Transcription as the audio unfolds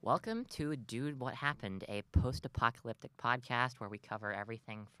Welcome to Dude What Happened, a post apocalyptic podcast where we cover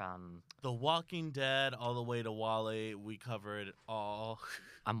everything from. The Walking Dead all the way to Wally. We covered it all.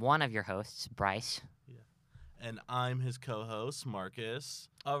 I'm one of your hosts, Bryce. Yeah. And I'm his co-host, Marcus.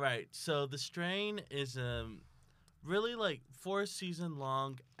 All right. So The Strain is really like 4-season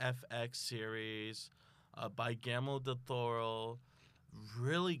long FX series by Guillermo del Toro.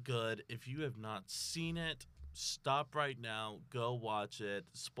 Really good. If you have not seen it, stop right now. Go watch it.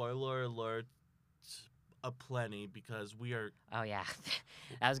 Spoiler alert aplenty because we are Oh, yeah.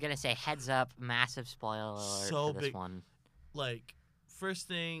 I was going to say, heads up, massive spoiler alert so for this big. one. Like, first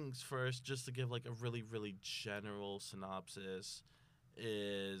things first, just to give like a really general synopsis,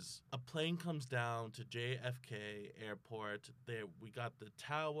 is a plane comes down to JFK Airport. There we got the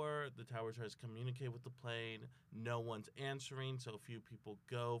tower. The tower tries to communicate with the plane. No one's answering, so a few people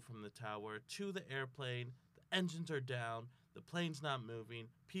go from the tower to the airplane. The engines are down. The plane's not moving.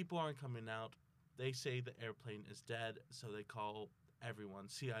 People aren't coming out. They say the airplane is dead, so they call everyone: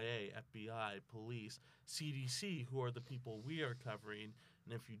 CIA, FBI, police, CDC, who are the people we are covering.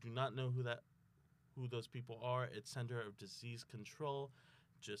 And if you do not know who those people are, it's Center of Disease Control.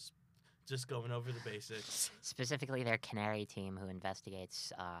 Just going over the basics. Specifically, their Canary team who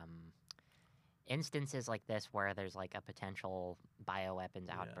investigates instances like this where there's like a potential bioweapons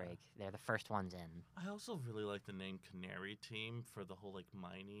outbreak. They're the first ones in. I also really like the name Canary Team for the whole like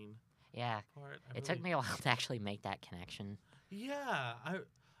mining Yeah. part. It took me a while to actually make that connection. Yeah, I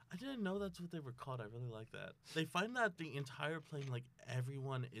didn't know that's what they were called. I really like that. They find that the entire plane, like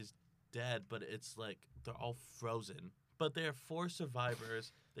everyone is dead, but it's like they're all frozen. But there are 4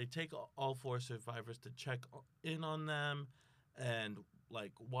 survivors. They take all 4 survivors to check in on them and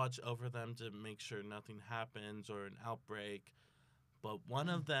like watch over them to make sure nothing happens or an outbreak. But one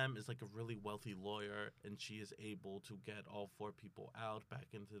of them is like a really wealthy lawyer, and she is able to get all 4 people out back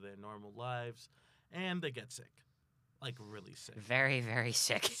into their normal lives, and they get sick. Like really sick. Very, very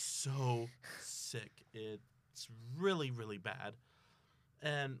sick. So sick. It's really bad.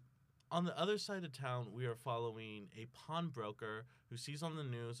 And on the other side of town, we are following a pawnbroker who sees on the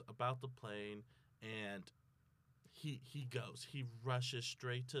news about the plane, and he goes. He rushes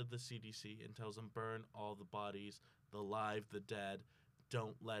straight to the CDC and tells them, burn all the bodies, the live, the dead.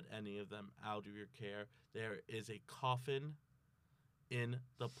 Don't let any of them out of your care. There is a coffin in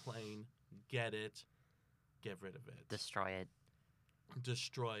the plane. Get it. Get rid of it. Destroy it.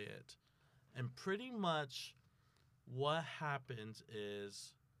 Destroy it. And pretty much what happens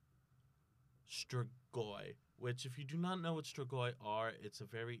is Strigoi, which if you do not know what Strigoi are, it's a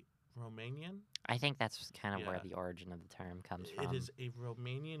very Romanian. I think that's kind of where Yeah. the origin of the term comes from. It is a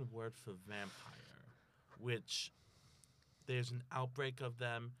Romanian word for vampire, which there's an outbreak of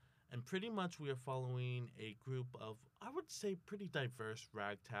them, and pretty much we are following a group of, I would say, pretty diverse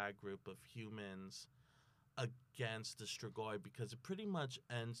ragtag group of humans against the Strigoi, because it pretty much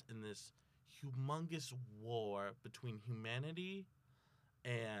ends in this humongous war between humanity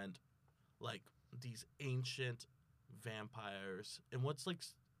and like these ancient vampires. And what's like,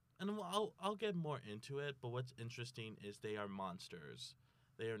 and I'll get more into it, but what's interesting is they are monsters.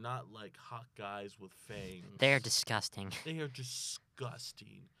 They are not like hot guys with fangs. They're disgusting. They are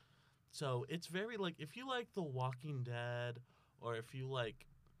disgusting. So it's very like, if you like The Walking Dead, or if you like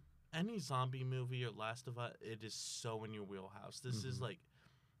any zombie movie or Last of Us, it is so in your wheelhouse. This is like,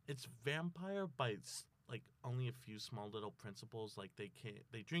 it's vampire by like only a few small little principles. Like they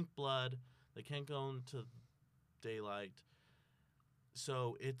drink blood, they can't go into daylight.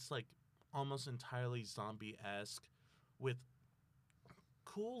 So it's like almost entirely zombie-esque with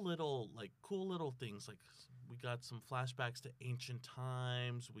cool little things. Like we got some flashbacks to ancient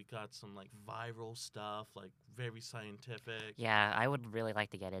times. We got some like viral stuff, like very scientific. Yeah, I would really like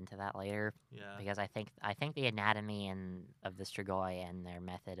to get into that later Yeah. because I think the anatomy and of the Strigoi and their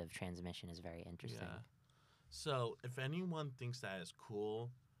method of transmission is very interesting. Yeah. So if anyone thinks that is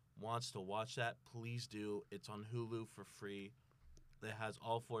cool, wants to watch that, please do. It's on Hulu for free. It has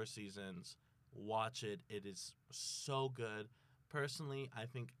all 4 seasons. Watch it. It is so good. Personally, I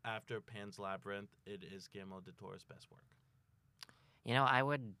think after Pan's Labyrinth, it is Guillermo del Toro's best work. You know, I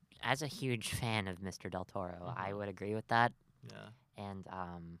would, as a huge fan of Mr. Del Toro, I would agree with that. Yeah. And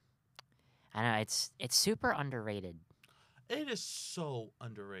I don't know, it's super underrated. It is so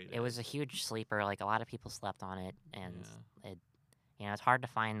underrated. It was a huge sleeper. Like a lot of people slept on it, and it's hard to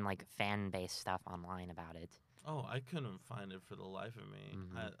find like fan based stuff online about it. Oh, I couldn't find it for the life of me.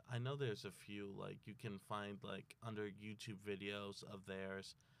 Mhm. I know there's a few, like, you can find, like, under YouTube videos of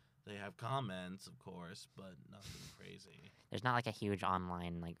theirs. They have comments, of course, but nothing crazy. There's not like a huge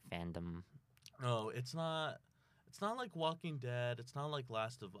online like fandom. No, it's not it's not like Walking Dead. It's not like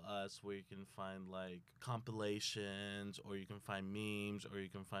Last of Us, where you can find like compilations, or you can find memes, or you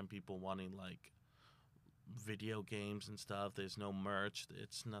can find people wanting like video games and stuff. There's no merch.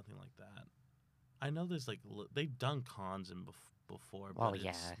 It's nothing like that. I know there's like they've done cons before, Well, but it's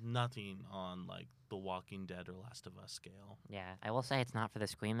yeah. nothing on like the Walking Dead or Last of Us scale. Yeah, I will say it's not for the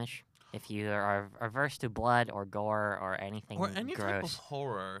squeamish. If you are averse to blood or gore or anything Or any type of gross,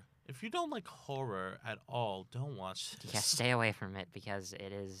 horror. If you don't like horror at all, don't watch this. yeah, stay away from it because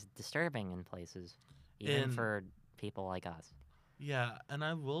it is disturbing in places, even And for people like us. yeah, and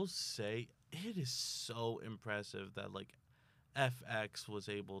I will say it is so impressive that like FX was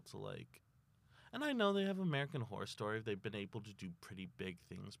able to like, and I know they have American Horror Story. They've been able to do pretty big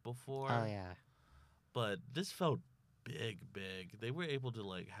things before. Oh yeah, But this felt big. They were able to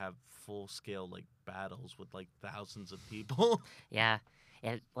like have full scale like battles with like thousands of people. yeah.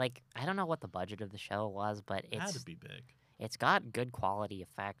 It like I don't know what the budget of the show was, but It had to be big. it's got good quality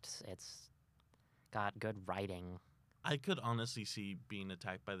effects. It's got good writing. I could honestly see being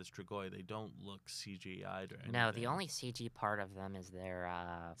attacked by the Strigoi. They don't look CGI'd or anything. No, the only CG part of them is their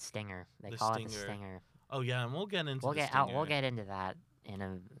stinger. They The call it the stinger. stinger. Oh yeah, and we'll get into We'll the get stinger. we'll get into that in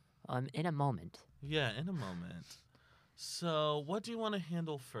a moment. Yeah, in a moment. So, what do you want to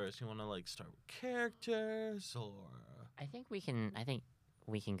handle first? You want to like start with characters or? I think we can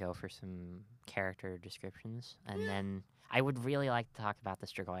go for some character descriptions, and Yeah. then I would really like to talk about the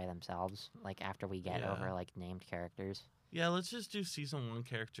Strigoi themselves, like after we get Yeah. over like named characters. Yeah, let's just do season 1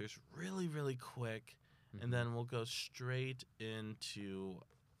 characters really quick, Mhm. and then we'll go straight into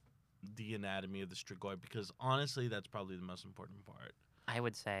the anatomy of the Strigoi because honestly, that's probably the most important part. I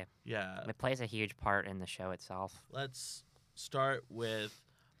would say Yeah, it plays a huge part in the show itself. let's start with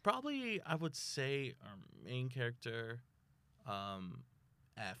probably I would say our main character,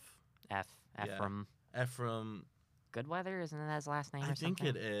 F. F. Yeah. Ephraim. Ephraim. Goodweather, isn't that his last name? I or think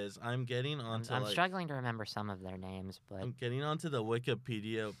something? it is. I'm getting onto I'm like, struggling to remember some of their names, but I'm getting onto the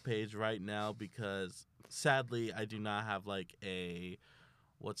Wikipedia page right now because sadly I do not have like a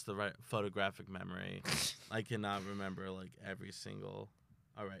what's the right photographic memory. I cannot remember like every single.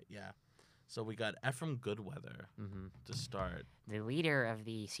 All right, yeah. So we got Ephraim Goodweather to start. the leader of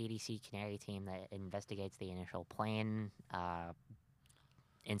the CDC Canary team that investigates the initial plane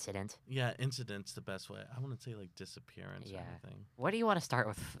incident. Yeah, incident's the best way. I want to say like disappearance Yeah. or anything. What do you want to start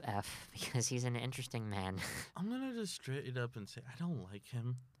with F? Because he's an interesting man. I'm gonna just straight up and say I don't like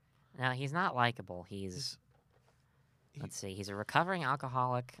him. No, he's not likable. He's he- let's see. He's a recovering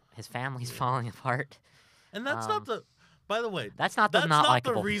alcoholic. His family's Yeah. falling apart. And that's not the. By the way, That's not the that's not not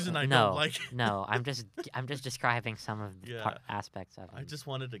likable. the reason I no, don't like him. no, I'm just describing some of the Yeah. aspects of him. I just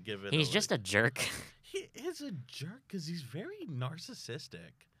wanted to give it. He's just a jerk. He is a jerk because he's very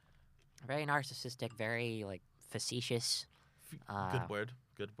narcissistic. Very narcissistic. Very like facetious. Good word.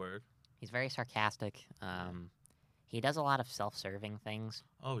 Good word. He's very sarcastic. He does a lot of self-serving things.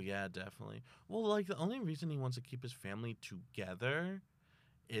 Oh yeah, definitely. Well, like the only reason he wants to keep his family together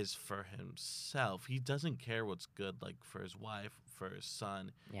is for himself. He doesn't care what's good, like for his wife, for his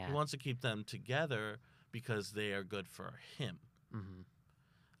son. Yeah. He wants to keep them together because they are good for him. hmm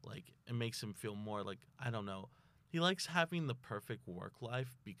Like it makes him feel more like I don't know. He likes having the perfect work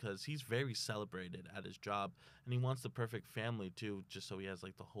life because he's very celebrated at his job, and he wants the perfect family too, just so he has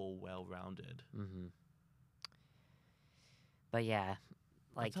like the whole well-rounded. hmm But yeah,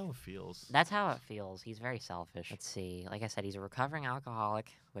 like That's how it feels. that's how it feels. He's very selfish. Let's see. Like I said, he's a recovering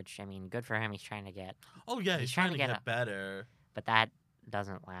alcoholic, which I mean, good for him. He's trying to get, Oh yeah, he's trying to get get better. but that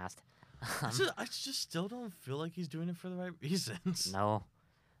doesn't last. I just still don't feel like he's doing it for the right reasons. No,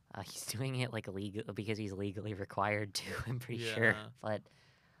 he's doing it like illegal because he's legally required to. I'm pretty sure. Yeah. But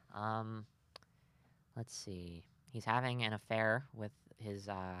let's see. He's having an affair with his.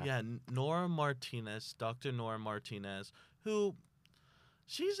 Yeah, Nora Martinez, Dr. Nora Martinez, who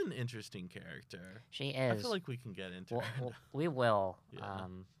she's an interesting character. She is. I feel like we can get into Well, her. we will. Yeah.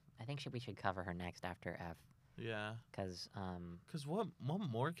 I think we should cover her next after F, Yeah. because Because what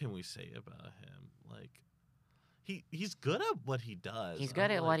more can we say about him? Like, he's good at what he does. he's I good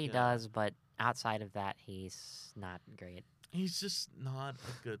feel at what like, he yeah. does, but outside of that, he's not great. He's just not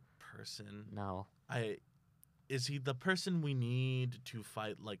a good person. No. Is he the person we need to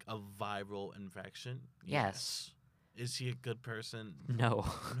fight like a viral infection? Yes. Is he a good person? No.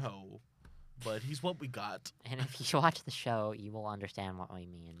 No. But he's what we got. And if you watch the show, you will understand what we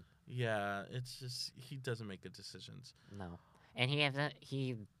mean. Yeah, it's just he doesn't make good decisions. No. And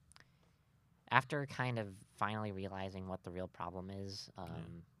he after kind of finally realizing what the real problem is,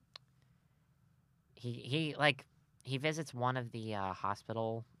 he visits one of the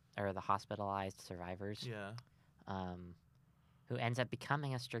hospital or the hospitalized survivors. Yeah. who ends up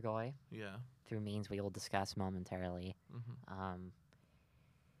becoming a Strigoi Yeah. through means we will discuss momentarily, Hmm.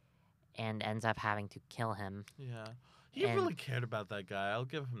 and ends up having to kill him. Yeah. He And really cared about that guy. I'll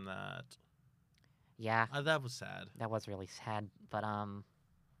give him that. yeah, That was sad. that was really sad. But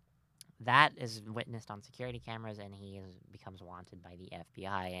that is witnessed on security cameras, and becomes wanted by the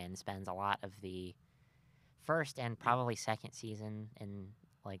FBI and spends a lot of the first and probably second season in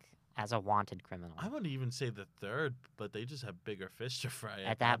like as a wanted criminal. I would even say the third, but they just have bigger fish to fry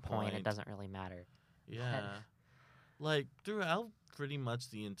At that point, it doesn't really matter. Yeah. Like, throughout pretty much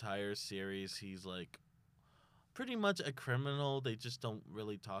the entire series, he's, like, pretty much a criminal. They just don't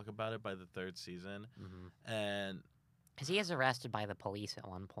really talk about it by the third season. And, Because he is arrested by the police at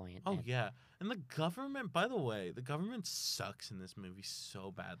one point. oh, yeah. And the government, by the way, the government sucks in this movie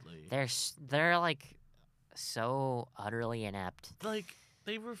so badly. They're like, so utterly inept. Like,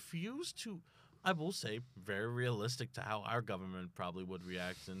 they refuse to... I will say, very realistic to how our government probably would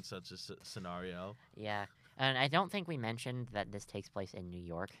react in such a scenario. Yeah. And I don't think we mentioned that this takes place in New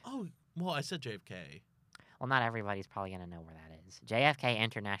York. Oh, well, I said JFK. Well, not everybody's probably going to know where that is. JFK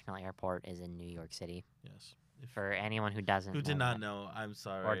International Airport is in New York City. Yes. For anyone who doesn't Who did know not that, know, I'm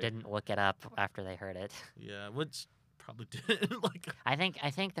sorry. or didn't look it up after they heard it. Yeah, which probably didn't. Like, I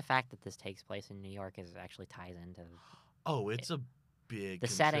think the fact that this takes place in New York actually ties into oh, it's a big the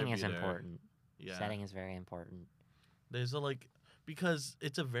setting is contributor. important. Yeah. Setting is very important. There's a, like, because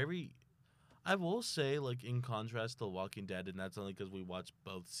it's a very, I will say, like, in contrast to Walking Dead, and that's only because we watch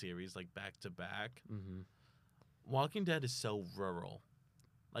both series, like, back to back, Walking Dead is so rural.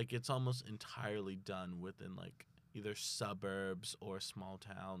 Like, it's almost entirely done within, like, either suburbs or small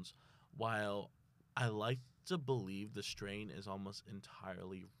towns, while I like to believe the Strain is almost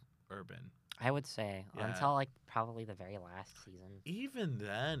entirely urban. I would say, Yeah. until, like, probably the very last season. Even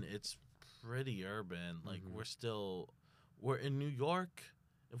then, it's pretty urban. Like, we're in New York.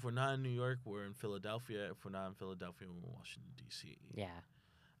 If we're not in New York, we're in Philadelphia. If we're not in Philadelphia, we're in Washington, D.C. Yeah.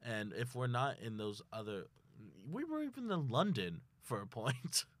 And if we're not in those other... We were even in London for a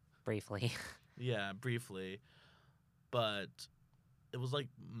point. Briefly. Yeah, briefly. But it was like,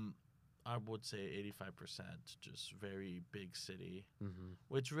 I would say 85% just very big city.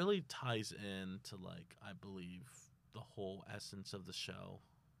 Which really ties into, like, I believe, the whole essence of the show.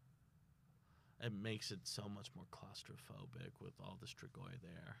 It makes it so much more claustrophobic with all the Strigoi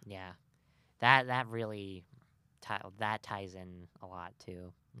there. Yeah. That really that ties in a lot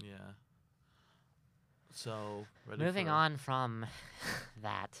too. Yeah. So, moving on from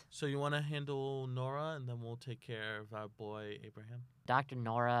that. So you want to handle Nora, and then we'll take care of our boy Abraham? Dr.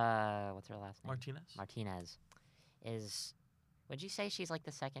 Nora, what's her last name? Martinez is, would you say she's like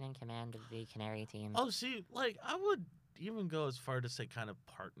the second in command of the Canary team? Oh, see, like, I would even go as far to say kind of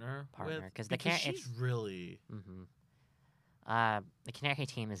partner, because she's really the Canary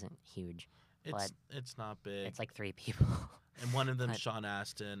team isn't huge. It's not big. It's like 3 people, and one of them Sean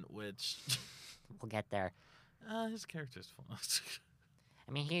Astin, which we'll get there. His character's fun.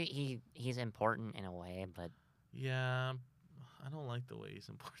 I mean, he's important in a way, but yeah, I don't like the way he's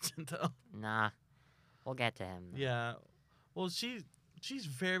important though. Nah, we'll get to him. Yeah, well, she's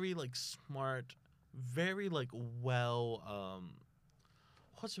very, like, smart. Very, like, well,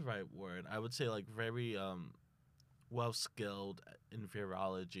 what's the right word? I would say, like, very, well skilled in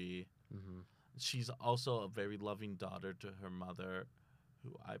virology. She's also a very loving daughter to her mother,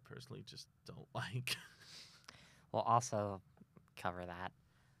 who I personally just don't like. We'll also cover that.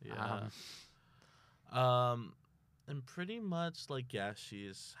 Yeah. And pretty much, like, yeah, she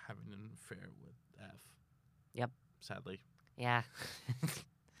is having an affair with F. Yep. Sadly. Yeah.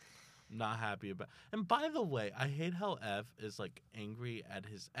 Not happy about. And by the way, I hate how F is, like, angry at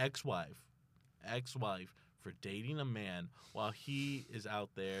his ex-wife for dating a man while he is out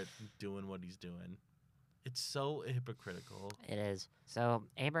there doing what he's doing. It's so hypocritical. It is. So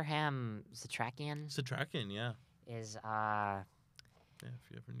Abraham Zatrakian, yeah. is yeah,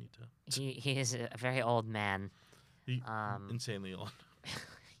 if you ever need to. He is a very old man. Insanely old.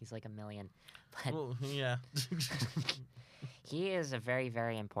 He's like 1 million. But well, yeah. he is a very,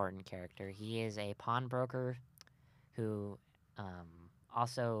 very important character. He is a pawnbroker who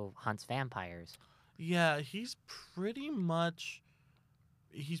also hunts vampires. Yeah, he's pretty much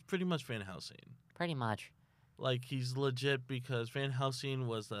Van Helsing. Pretty much. Like, he's legit because Van Helsing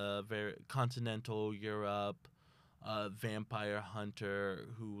was a very continental Europe vampire hunter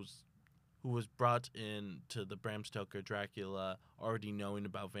who was brought in to the Bram Stoker Dracula already knowing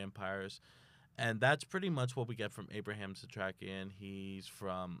about vampires. And that's pretty much what we get from Abraham Zatrakian. He's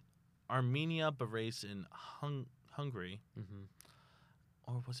from Armenia, but raised in Hungary.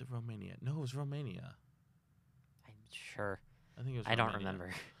 Or was it Romania? No, it was Romania. Sure. I think it was I don't Romania.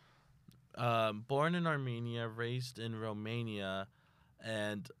 remember. Born in Armenia, raised in Romania,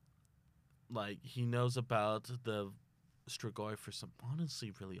 and like he knows about the Strigoi for some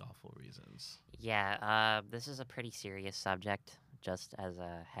honestly really awful reasons. Yeah, this is a pretty serious subject, just as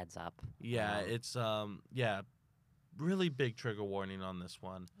a heads up. Yeah, it's really big trigger warning on this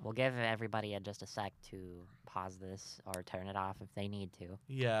one. We'll give everybody just a sec to pause this or turn it off if they need to.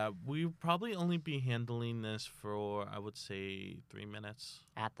 Yeah, we'll probably only be handling this for, I would say, 3 minutes.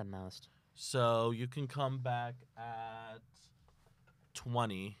 At the most. So you can come back at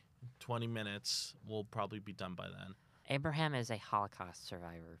 20 minutes. We'll probably be done by then. Abraham is a Holocaust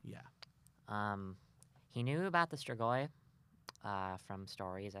survivor. Yeah. He knew about the Strigoi from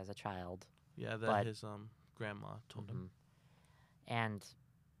stories as a child. Yeah, that But- his grandma told him. And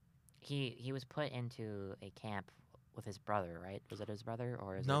he was put into a camp with his brother, right? Was it his brother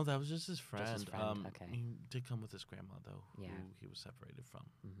or is No, it? that was just his friend. Okay. He did come with his grandma though, Yeah. who he was separated from.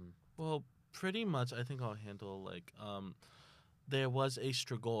 Mm-hmm. Well, pretty much I think I'll handle like there was a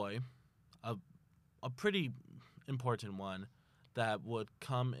Strigoi, a pretty important one that would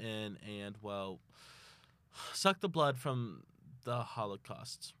come in and suck the blood from the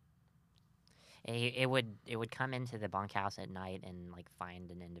Holocaust. It would come into the bunkhouse at night and like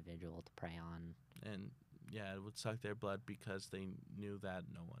find an individual to prey on. And yeah, it would suck their blood because they knew that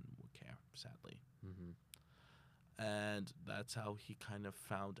no one would care, sadly. Mm-hmm. And that's how he kind of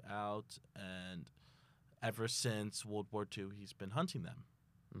found out. And ever since World War II, he's been hunting them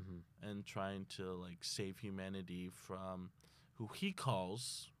Mm-hmm. and trying to like save humanity from who he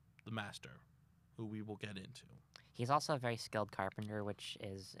calls the Master, who we will get into. He's also a very skilled carpenter, which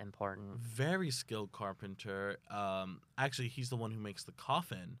is important. Very skilled carpenter. Actually, he's the one who makes the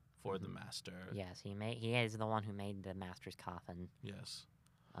coffin for the Mhm. Master. Yes, he is the one who made the Master's coffin. Yes.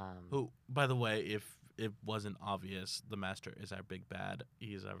 Um, Who, by the way, if it wasn't obvious, the Master is our big bad.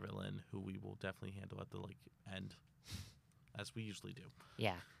 He is our villain, who we will definitely handle at the end, as we usually do.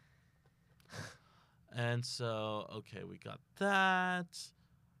 Yeah. And so, okay, we got that.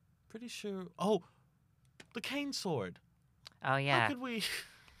 Pretty sure. Oh, the cane sword. Oh yeah. How could we?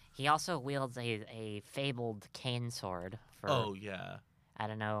 He also wields a fabled cane sword. Oh yeah. I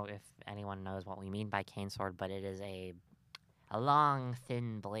don't know if anyone knows what we mean by cane sword, but it is a long,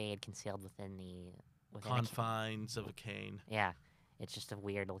 thin blade concealed within a Confines of a cane. Yeah, it's just a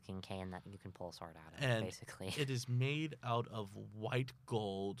weird-looking cane that you can pull a sword out of, And basically. It is made out of white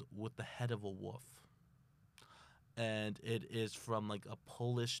gold with the head of a wolf. And it is from like a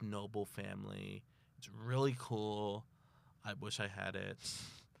Polish noble family. It's really cool. I wish I had it,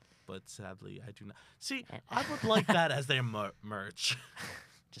 but sadly I do not. See, I would like that as their merch.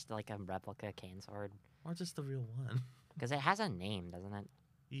 Just like a replica cane sword, Or just the real one. because it has a name, doesn't it?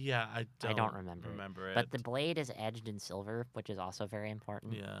 Yeah, I don't remember it. But the blade is edged in silver, which is also very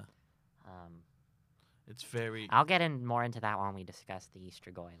important. Yeah, Um, it's very. I'll get more into that when we discuss the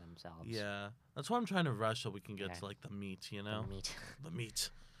Strigoi themselves. Yeah, that's why I'm trying to rush so we can get Okay. to like the meat. You The know, meat. the meat.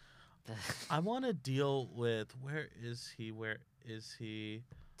 I want to deal with where is he?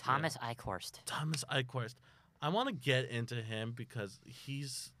 Thomas Eichhorst. Thomas Eichhorst. I want to get into him because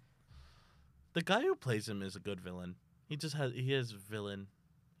he's the guy who plays him is a good villain. He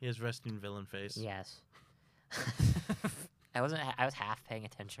has resting villain face. Yes. I was half paying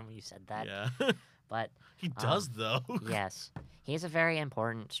attention when you said that. Yeah. But He does though. yes, he's a very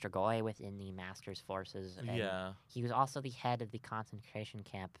important Strigoi within the Master's forces. And Yeah. he was also the head of the concentration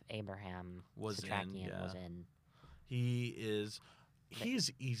camp Abraham Was in, Satrakian yeah. was in.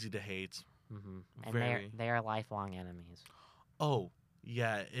 He's easy to hate. Mm-hmm. And Very. they are lifelong enemies. Oh,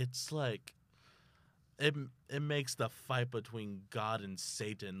 yeah, it's like it makes the fight between God and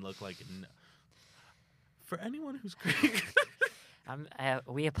Satan look like for anyone who's Greek.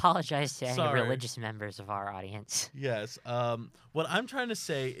 We apologize to any Sorry. religious members of our audience. Yes. What I'm trying to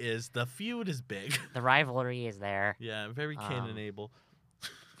say is the feud is big. The rivalry is there. Yeah, very Cain and Abel.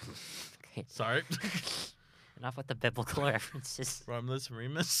 Okay, Sorry. enough with the biblical references. Romulus and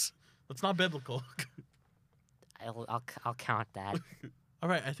Remus. That's not biblical. I'll count that. All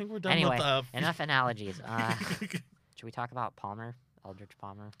right, I think we're done Anyway, with enough analogies. Should we talk about Palmer? Eldridge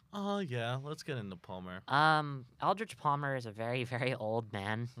Palmer? Oh, yeah, let's get into Palmer. Eldridge Palmer is a very, very old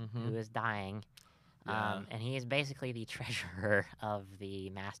man who is dying. Yeah. And he is basically the treasurer of the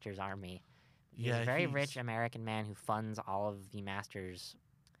Master's army. He's Yeah, a very rich American man who funds all of the Master's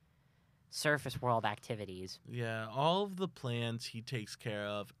surface world activities. Yeah, all of the plans he takes care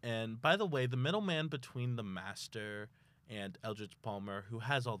of. And by the way, the middleman between the Master and Eldridge Palmer, who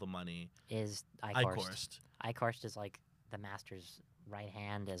has all the money, Is Eichhorst. Eichhorst is like the Master's right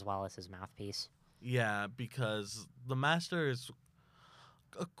hand as well as his mouthpiece. Yeah, because the master is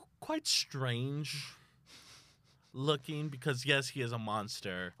uh, quite strange looking. Because yes, he is a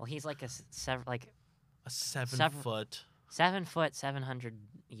monster, Well, he's like a seven seven foot 7 foot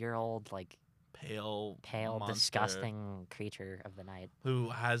 700-year-old like pale pale monster disgusting creature of the night. who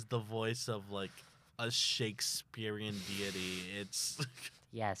has the voice of like a Shakespearean deity. It's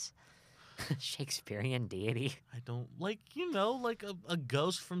Yes. Shakespearean deity. I don't like like a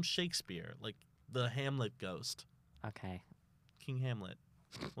ghost from Shakespeare, like the Hamlet ghost, Okay. King Hamlet.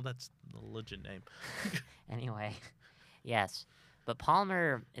 Well, that's the legit name. Anyway, yes. But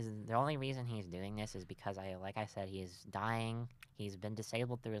Palmer is the only reason he's doing this is because like I said, he is dying. He's been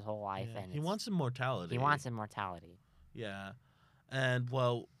disabled through his whole life, Yeah, and he wants immortality. he wants immortality. Yeah, and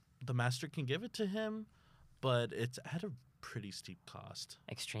well, the master can give it to him, but it's at a pretty steep cost.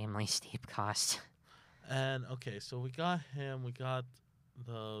 Extremely steep cost. And okay, so we got him. We got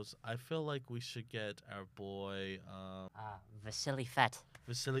those. I feel like we should get our boy Vasily Fett.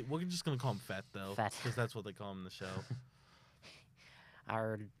 Vasily. We're just gonna call him Fett though, Fett. because that's what they call him in the show.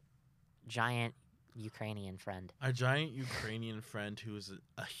 Our giant Ukrainian friend. Our giant Ukrainian friend who is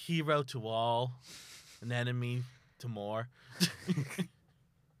a hero to all, an enemy to more.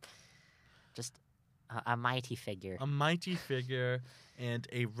 Just a mighty figure. A mighty figure and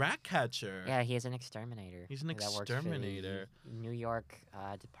a rat catcher. Yeah, he is an exterminator. He's an that works for the exterminator. New York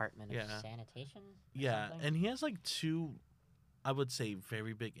Department of Yeah. Sanitation. Yeah, something? and he has like two, I would say,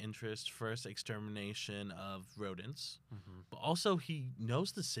 very big interests. First, extermination of rodents, Mhm. but also he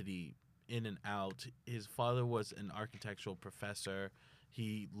knows the city in and out. His father was an architectural professor.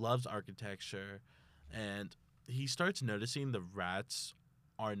 He loves architecture, and he starts noticing the rats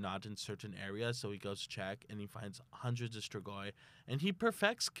are not in certain areas, so he goes check and he finds hundreds of Strigoi, and he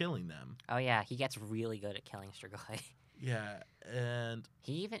perfects killing them. Oh yeah, he gets really good at killing Strigoi. Yeah, and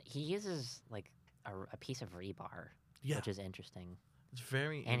he uses like a piece of rebar, yeah, which is interesting. it's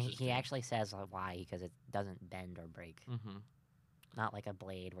very And interesting. he actually says why, because it doesn't bend or break. Mm-hmm. Not like a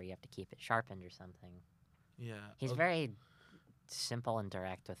blade where you have to keep it sharpened or something. Yeah, He's very simple and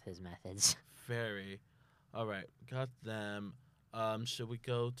direct with his methods. very. All right, got them. Should we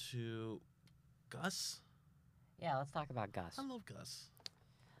go to Gus? Yeah, let's talk about Gus. I love Gus.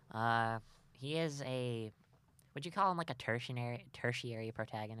 He is would you call him like a tertiary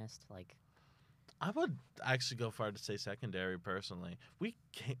protagonist? Like, I would actually go far to say secondary. Personally, we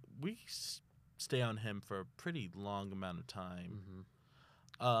stay on him for a pretty long amount of time.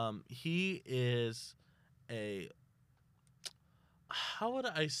 He is how would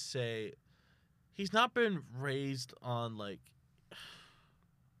I say? He's not been raised on like.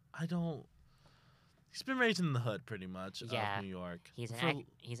 He's been raised in the hood pretty much of New York. He's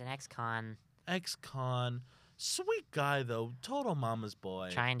an ex-con. Ex-con. Sweet guy though, total mama's boy.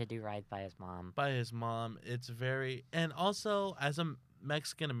 Trying to do right by his mom. It's very, and also as a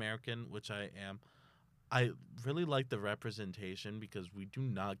Mexican American, which I am, I really like the representation because we do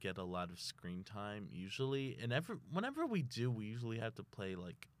not get a lot of screen time usually, and whenever we do, we usually have to play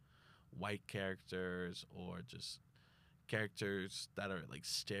like white characters or just characters that are like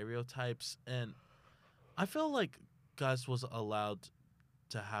stereotypes, and I feel like Gus was allowed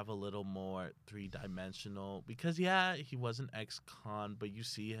to have a little more three-dimensional because he was an ex-con, but you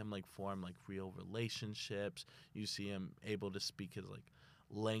see him like form like real relationships. You see him able to speak his like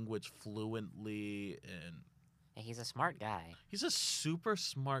language fluently, and He's a smart guy. he's a super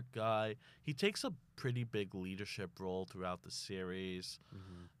smart guy. He takes a pretty big leadership role throughout the series.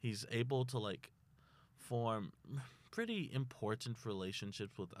 He's able to like form pretty important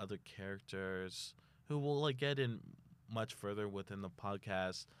relationships with other characters who will like get in much further within the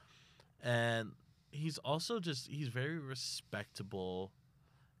podcast, and he's also he's very respectable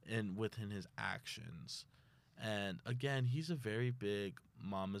within his actions, and again he's a very big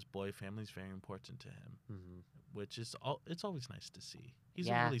mama's boy. Family's very important to him, which is it's always nice to see. He's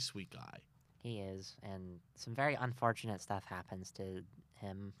a really sweet guy. He is, and some very unfortunate stuff happens to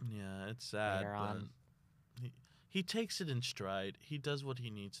him. Yeah, it's sad, later on. but he takes it in stride. He does what he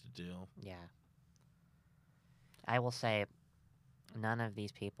needs to do. Yeah. I will say, none of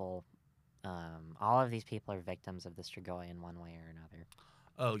these people, all of these people are victims of the Strigoi in one way or another.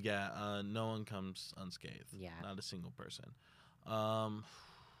 Oh yeah, no one comes unscathed. Yeah. Not a single person.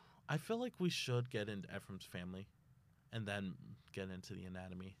 I feel like we should get into Ephraim's family, and then get into the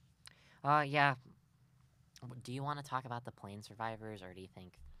anatomy. Yeah. Do you want to talk about the plane survivors, or do you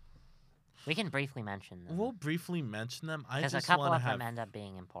think we can briefly mention them? We'll briefly mention them. Because a couple of them end up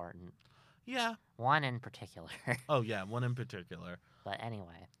being important. Yeah. One in particular. Oh yeah, one in particular. But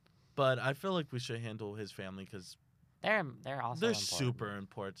anyway. But I feel like we should handle his family because They're also They're important. super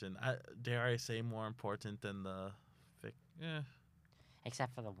important. Dare I say more important than the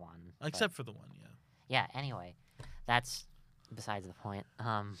Except for the one. but- except for the one, yeah. yeah. Anyway, that's besides the point.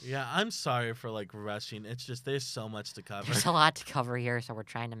 Yeah, I'm sorry for like rushing. It's just there's so much to cover. There's a lot to cover here, so we're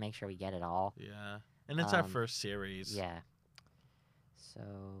trying to make sure we get it all. Yeah. And it's our Um, first series. Yeah. So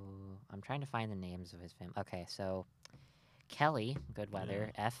I'm trying to find the names of his family. Okay, so Kelly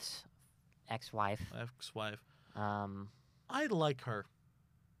Goodweather, F's ex-wife. Ex-wife. Um, I like her.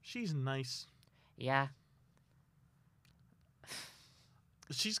 She's nice. yeah,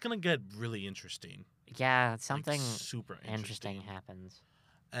 She's gonna get really interesting. yeah, Like, something super interesting happens.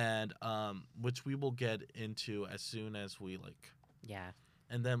 And which we will get into as soon as we like. Yeah,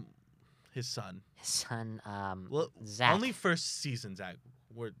 And then his son. his son, Well, Zach. only first season Zach.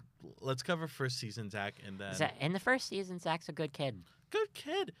 Let's cover first season Zach, and then In the first season, Zach's a good kid. good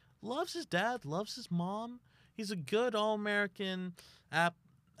kid. Loves his dad. Loves his mom. He's a good all-American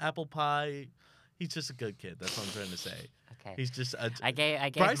apple pie. He's just a good kid. That's what I'm trying to say. Okay, He's just a. I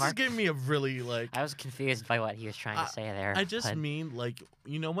gave Bryce Mark. is giving me a really like. I was confused by what he was trying to say there. I just but- mean like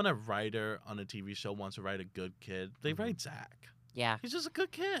when a writer on a TV show wants to write a good kid, they Mhm. write Zach. yeah, He's just a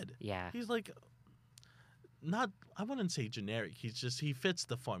good kid. yeah, He's like not. I wouldn't say generic. He fits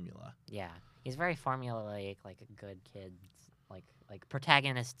the formula. yeah. He's very formulaic, like a good kid, like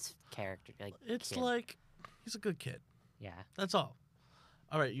protagonist's character. Like It's kid. like he's a good kid. yeah. That's all.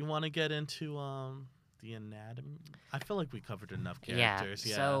 All right, you want to get into the anatomy? I feel like we covered enough characters.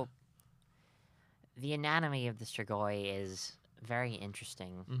 Yeah. So the anatomy of the Strigoi is very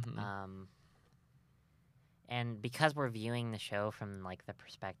interesting. Mhm. And because we're viewing the show from like the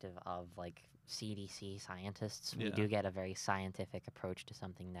perspective of like CDC scientists, we Yeah. do get a very scientific approach to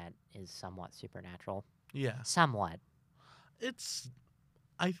something that is somewhat supernatural. Yeah. Somewhat.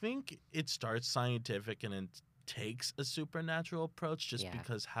 I think it starts scientific and it takes a supernatural approach just Yeah.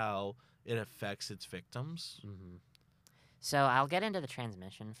 because how it affects its victims. hmm So I'll get into the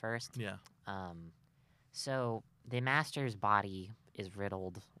transmission first. Yeah. So the master's body is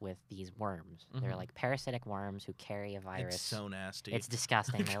riddled with these worms. They're Mhm. like parasitic worms who carry a virus. It's so nasty. It's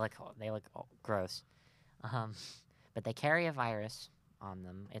disgusting. they look gross. But they carry a virus on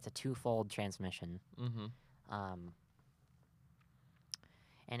them. It's a twofold transmission. Mm-hmm.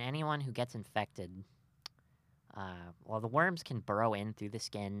 And anyone who gets infected, the worms can burrow in through the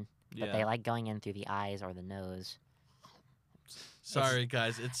skin, but Yeah. they like going in through the eyes or the nose. Sorry,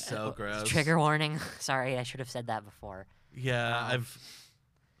 guys. It's so gross. Trigger warning. Sorry, I should have said that before. Yeah, Um,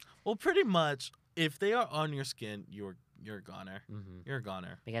 Well, pretty much, if they are on your skin, you're a goner. hmm You're a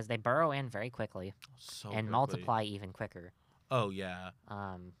goner. Because they burrow in very quickly So and quickly. multiply even quicker. Oh yeah.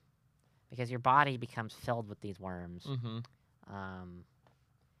 Because your body becomes filled with these worms, Mm-hmm.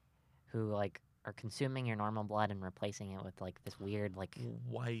 who like are consuming your normal blood and replacing it with like this weird like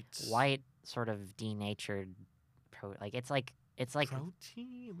White sort of denatured it's like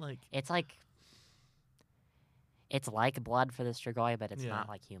protein, like it's like blood for the Strigoi, but it's Yeah. not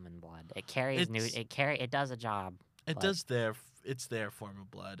like human blood. It carries It's- it does a job, it but- does it's their form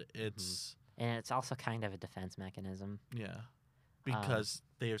of blood. It's and it's also kind of a defense mechanism. yeah, because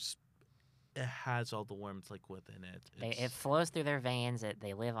it has all the worms like within it. It flows through their veins.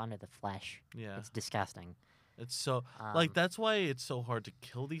 They live under the flesh. Yeah, It's disgusting. it's so Um, that's why it's so hard to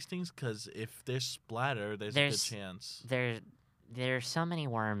kill these things because if there's splatter, there's a good There's- chance. There's so many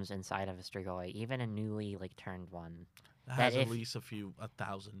worms inside of a Strigoi, even a newly like turned one, It has at if- least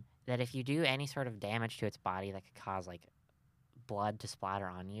 1,000. that if you do any sort of damage to its body that could cause like blood to splatter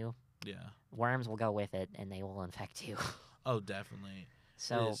on you, Yeah. worms will go with it and they will infect you. Oh, definitely.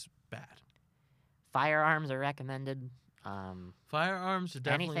 So it is bad. firearms are recommended. Firearms are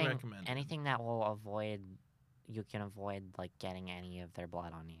definitely recommended. Anything that will you can avoid like getting any of their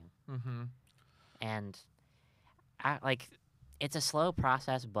blood on you. Mm-hmm. And it's a slow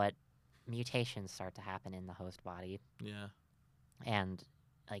process, but mutations start to happen in the host body, Yeah. and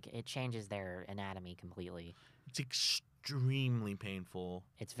like it changes their anatomy completely. It's extremely painful.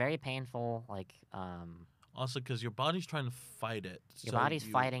 It's very painful. Also, because your body's trying to fight it. Your so body's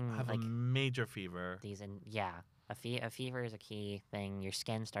you fighting, have like, a major fever. A fever is a key thing. Your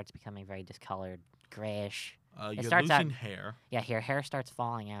skin starts becoming very discolored, grayish. You're starts out- losing hair. Yeah, your hair starts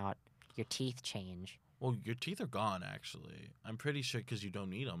falling out. Your teeth change. Well, your teeth are gone, actually. I'm pretty sure because you don't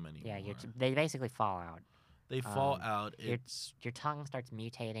need them anymore. Yeah, they basically fall out. They fall um, out. your- It's Your tongue starts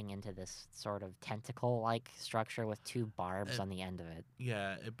mutating into this sort of tentacle-like structure with two barbs Uh, on the end of it.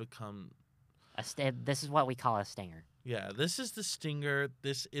 yeah. It become This is what we call a stinger. yeah. This is the stinger.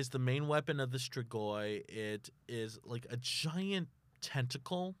 This is the main weapon of the Strigoi. It is like a giant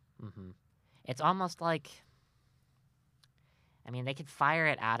tentacle. hmm It's almost like I mean, they could fire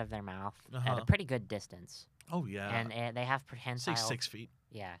it out of their mouth at a Uh-huh. pretty good distance, Oh yeah. and they have Say prehensile. 6 feet.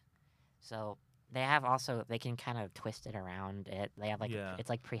 Yeah, so they have also they can kind of twist it around. They have like Yeah. it's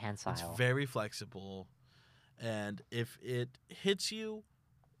like prehensile. It's very flexible, and if it hits you,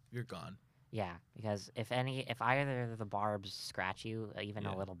 you're gone. Yeah, because if either of the barbs scratch you even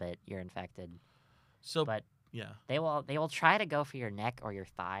Yeah. a little bit, you're infected. So But yeah. they will try to go for your neck or your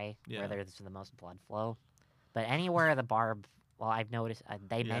thigh Yeah. where there's the most blood flow. But anywhere the barb, well, I've noticed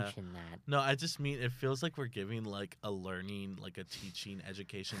they Yeah. mention that. No, I just mean it feels like we're giving like a learning, like a teaching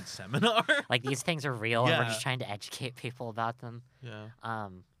education seminar. Like these things are real, and we're Yeah. just trying to educate people about them. Yeah.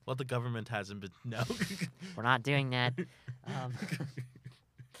 Well, the government hasn't been. No. We're not doing that.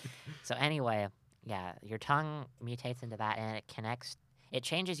 So anyway, yeah, your tongue mutates into that, and it connects. It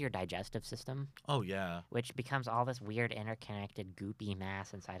changes your digestive system, Oh yeah. which becomes all this weird interconnected goopy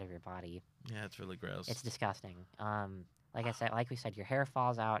mass inside of your body. Yeah, it's really gross. It's disgusting. Like I said, like we said, your hair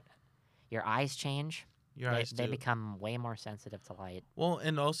falls out, your eyes change. Your eyes They do. become way more sensitive to light. Well,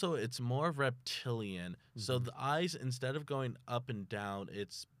 and also it's more reptilian. So Mhm. the eyes, instead of going up and down,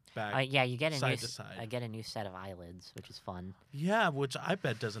 it's back. Yeah, you get a side to side. I get a new set of eyelids, which is fun. Yeah, which I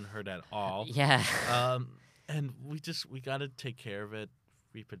bet doesn't hurt at all. Yeah, And we gotta take care of it.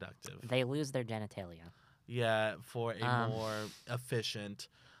 Reproductive. they lose their genitalia. Yeah, for a Um, more efficient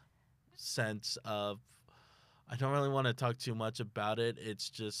sense of. I don't really want to talk too much about it. It's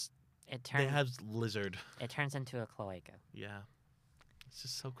just It they turns have lizard. it turns into a cloaca, Yeah, it's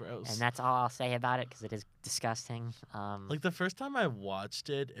just so gross. and that's all I'll say about it because it is disgusting. Like the first time I watched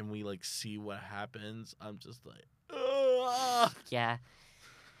it and we like see what happens, I'm just like, ugh. Yeah,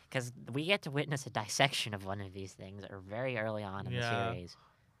 because we get to witness a dissection of one of these things or very early on in the Yeah. series.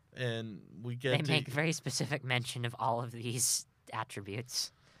 And we They get to make very specific mention of all of these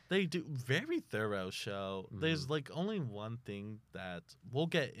attributes. they do very thorough show. There's Mm-hmm. like only one thing that we'll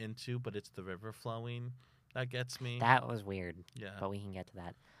get into, but it's the river flowing that gets me. That was weird, Yeah. but we can get to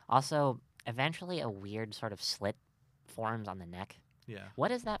that. Also, eventually a weird sort of slit forms on the neck. Yeah.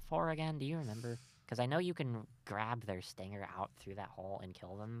 What is that for again? Do you remember? Because I know you can grab their stinger out through that hole and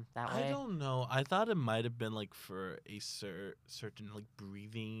kill them that way. I don't know. I thought it might have been like for a certain like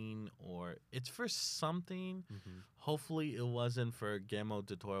breathing, or it's for something. Mm-hmm. Hopefully it wasn't for Guillermo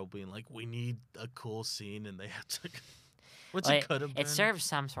del Toro being like, we need a cool scene and they have to, which Well, it could have been. It serves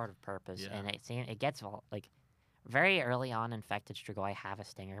some sort of purpose, Yeah. and it gets like very early on. Infected Strigoi have a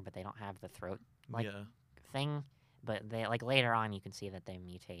stinger, but they don't have the throat like yeah. thing. But they like later on, you can see that they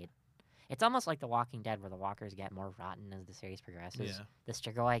mutate. It's almost like The Walking Dead, where the walkers get more rotten as the series progresses. Yeah. The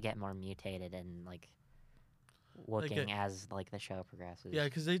Strigoi get more mutated and like looking as like the show progresses. Yeah,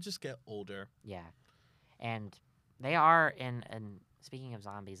 because they just get older. Yeah, and they are and speaking of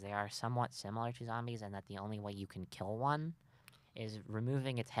zombies, they are somewhat similar to zombies in that the only way you can kill one is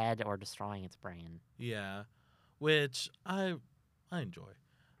removing its head or destroying its brain. Yeah, which I enjoy.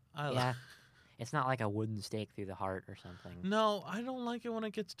 Yeah. It's not like a wooden stake through the heart or something. No, I don't like it when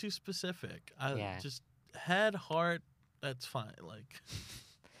it gets too specific. Yeah. Just head, heart, that's fine. Like,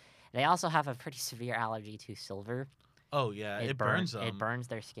 They also have a pretty severe allergy to silver. oh yeah, it burns them. It burns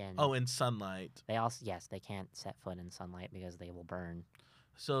their skin. Oh, in sunlight. They also they can't set foot in sunlight because they will burn.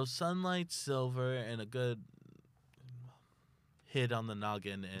 So sunlight, silver, and a good hit on the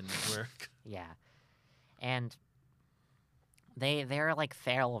noggin and work. Yeah, and they're like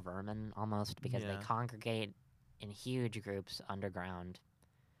feral vermin almost because Yeah. they congregate in huge groups underground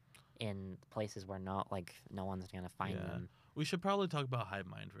in places where no one's gonna find Yeah. them. We should probably talk about hive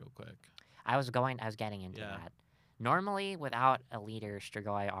mind real quick. I was getting into Yeah. that. Normally, without a leader,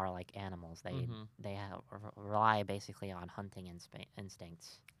 Strigoi are like animals. Mhm. They rely basically on hunting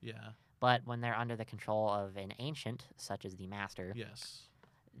instincts. Yeah. But when they're under the control of an ancient, such as the Master, Yes.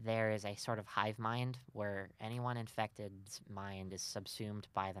 there is a sort of hive mind where anyone infected's mind is subsumed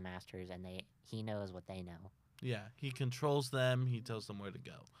by the Masters, and he knows what they know. Yeah. He controls them. He tells them where to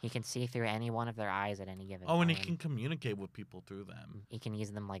go. He can see through any one of their eyes at any given Oh, time. and he can communicate with people through them. He can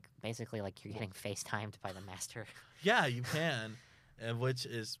use them like basically like you're getting FaceTimed by the Master. Yeah, you can, and which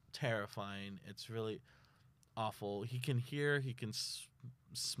is terrifying. It's really awful. He can hear, he can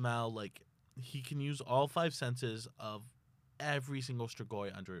smell, like he can use all 5 senses of every single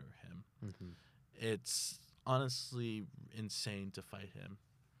Strigoi under him. Hmm. It's honestly insane to fight him.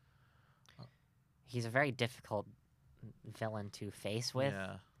 He's a very difficult villain to face with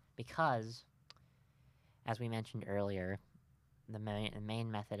Yeah, because, as we mentioned earlier, the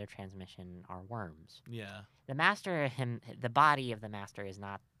main method of transmission are worms. yeah. The Master, the body of the Master is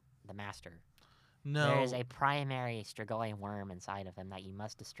not the Master. No. There is a primary Strigoi worm inside of him that you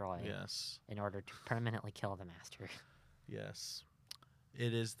must destroy Yes. in order to permanently kill the Master. Yes.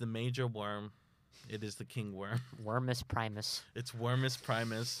 It is the major worm. It is the king worm. Wormus primus. It's Wormus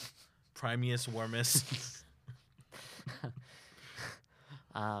primus. Primius wormus.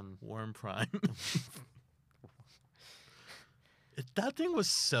 Worm prime. That thing was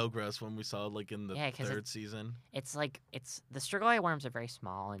so gross when we saw it, like, in the Yeah, 'cause third season. It's the Strigoi worms are very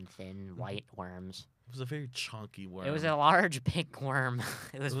small and thin, white worms. It was a very chunky worm. It was a large, big worm.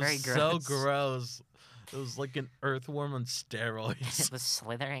 It was very gross. so gross. It was like an earthworm on steroids. It was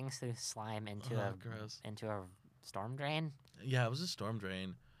slithering through slime into gross. into a storm drain. Yeah, it was a storm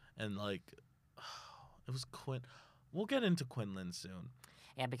drain, and like, it was Quinn. We'll get into Quinlan soon.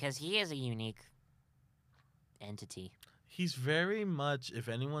 Yeah, because he is a unique entity. He's very much, if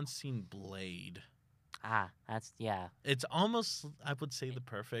anyone's seen Blade, That's yeah. it's almost, I would say, the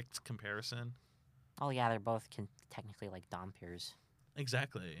perfect comparison. Oh yeah, they're both technically like Dompiers.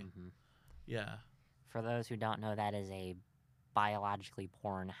 Exactly. Mm-hmm. Yeah. For those who don't know, that is a biologically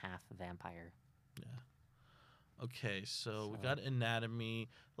born half vampire. Yeah. Okay, so we got anatomy.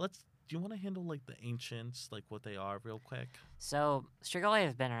 Do you want to handle like the ancients, like what they are, real quick? So Strigoi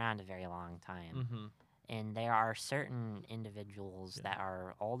have been around a very long time. Mm-hmm. And there are certain individuals that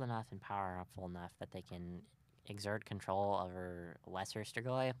are old enough and powerful enough that they can exert control over lesser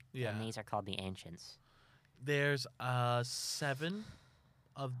Strigoi. Yeah. And these are called the Ancients. There's 7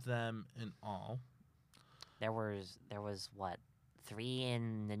 of them in all. There was what, 3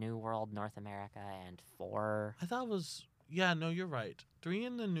 in the New World, North America, and 4. I thought it was, yeah, no, you're right. 3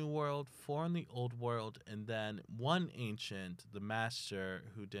 in the New World, 4 in the Old World, and then 1 ancient, the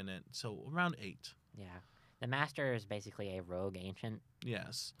Master, who didn't. So around 8. Yeah. The Master is basically a rogue ancient.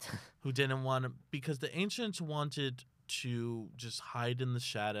 Yes. Who didn't want to, because the ancients wanted to just hide in the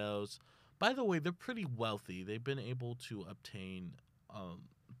shadows. By the way, they're pretty wealthy. They've been able to obtain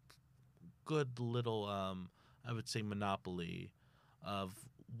good little, I would say, monopoly of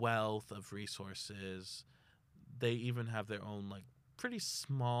wealth, of resources. They even have their own, like, pretty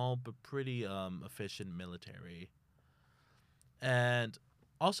small but pretty efficient military. And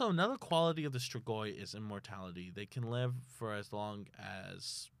also, another quality of the Strigoi is immortality. They can live for as long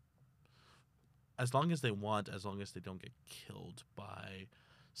as they want, as long as they don't get killed by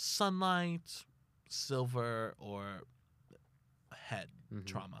sunlight, silver, or head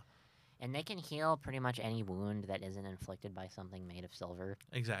trauma. And they can heal pretty much any wound that isn't inflicted by something made of silver.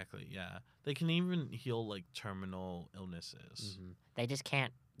 Exactly, yeah. They can even heal, like, terminal illnesses. They just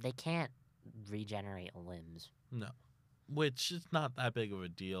can't regenerate limbs. No. Which is not that big of a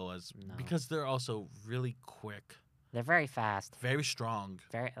deal, because they're also really quick. They're very fast. Very strong.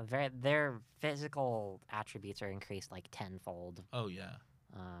 Very. Their physical attributes are increased like tenfold. Oh, yeah.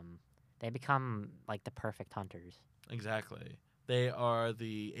 They become like the perfect hunters. Exactly. They are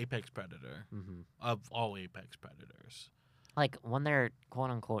the apex predator of all apex predators. Like when they're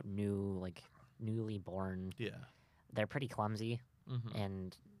quote unquote newly born. Yeah. They're pretty clumsy,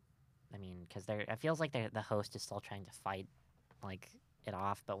 and I mean, because it feels like the host is still trying to fight like it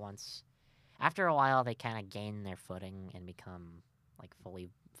off, but after a while, they kind of gain their footing and become like fully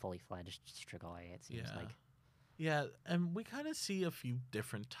fledged Strigoi. It seems like. Yeah, and we kind of see a few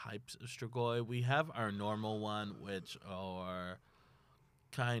different types of Strigoi. We have our normal one, which are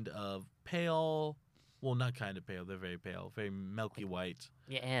kind of pale. Well, not kind of pale. They're very pale, very milky white.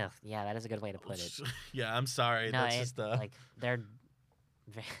 Yeah, that is a good way to put it. Yeah, I'm sorry. No, that's just like they're.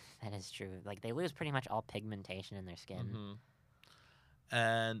 That is true. Like they lose pretty much all pigmentation in their skin.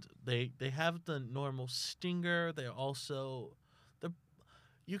 And they have the normal stinger. They also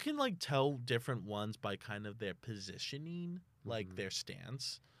you can like tell different ones by kind of their positioning, like their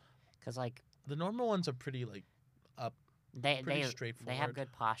stance. Because like the normal ones are pretty like up. Pretty straightforward. They have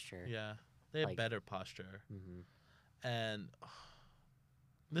good posture. Yeah, they have better posture. And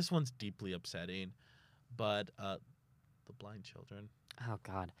this one's deeply upsetting, but the blind children. Oh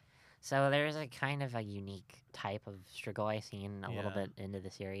God. So there's a kind of a unique type of Strigoi seen a little bit into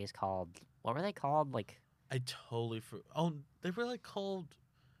the series called, what were they called? Like I totally they were like called.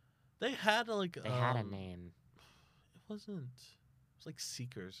 They had like they had a name. It wasn't. It was like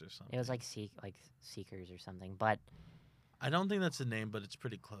Seekers or something. It was like Seekers or something, but I don't think that's a name, but it's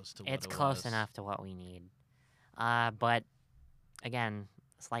pretty close to what it's close enough to what we need. But again,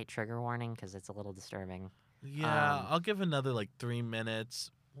 slight trigger warning because it's a little disturbing. Yeah, I'll give another like 3 minutes.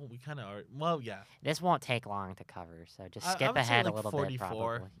 Well, we kind of are. Well, yeah. This won't take long to cover, so just skip I would ahead say like a little 44. bit.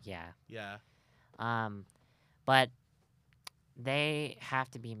 Probably. Yeah. Yeah. But they have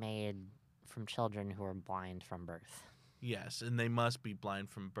to be made from children who are blind from birth. Yes, and they must be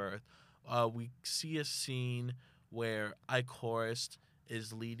blind from birth. We see a scene where Ichorist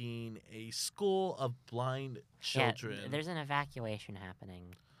is leading a school of blind children. Yeah, there's an evacuation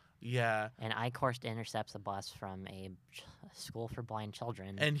happening, Yeah. and Eichhorst intercepts a bus from a school for blind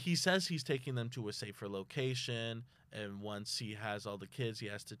children. And he says he's taking them to a safer location. And once he has all the kids, he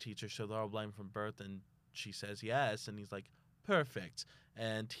has to teach her, so they're all blind from birth. And she says yes. And he's like, perfect.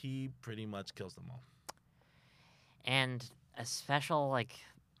 And he pretty much kills them all. And a special, like,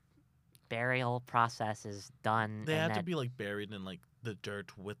 burial process is done. They and have to that- be like buried in like the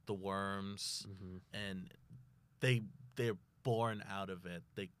dirt with the worms, Mhm. and they're born out of it.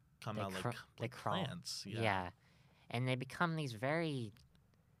 They come They out cr- like they crawl. plants. Yeah. And they become these very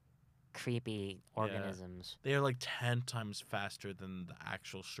creepy organisms. They are like 10 times faster than the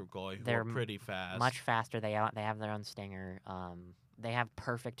actual Strigoi, who They're are pretty fast. Much faster. They have their own stinger. They have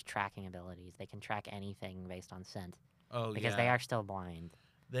perfect tracking abilities. They can track anything based on scent because they are still blind.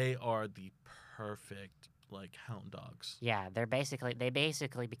 They are the perfect like hound dogs. Yeah, they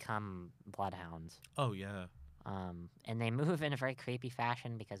basically become bloodhounds. Oh yeah. And they move in a very creepy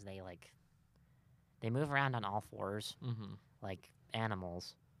fashion because they move around on all fours Mm-hmm. like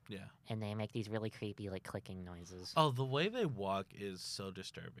animals, Yeah. and they make these really creepy like clicking noises. Oh, the way they walk is so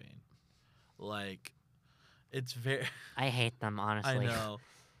disturbing. Like, it's very. I hate them, honestly. I know,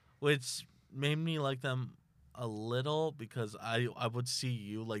 which made me like them a little because I would see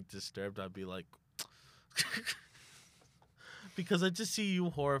you like disturbed. I'd be like, because I just see you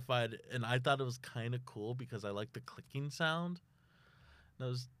horrified, and I thought it was kind of cool because I like the clicking sound. And I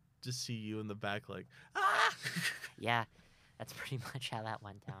was just see you in the back like ah. Yeah, that's pretty much how that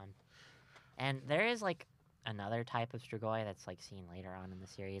went down. And there is like another type of Strigoi that's like seen later on in the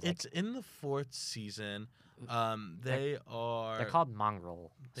series. It's in the 4th season. They're called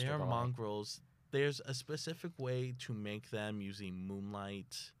mongrel. They are Strigoi. mongrels. There's a specific way to make them using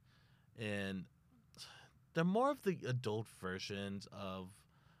moonlight, and they're more of the adult versions of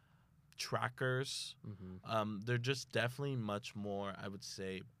trackers. Mm-hmm. They're just definitely much more, I would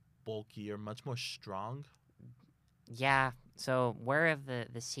say, bulky or much more strong. Yeah. So where the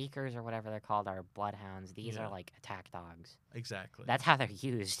seekers or whatever they're called are bloodhounds. These Yeah. are like attack dogs. Exactly. That's how they're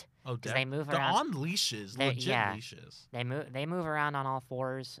used. oh, Because they move they're around. on leashes, legit yeah. leashes. They move around on all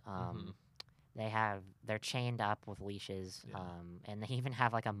fours. Mhm. They're chained up with leashes. Yeah. And they even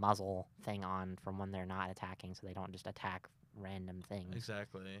have like a muzzle thing on from when they're not attacking, so they don't just attack random things.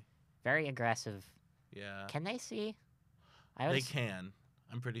 Exactly. Very aggressive. Yeah. Can they see? They can.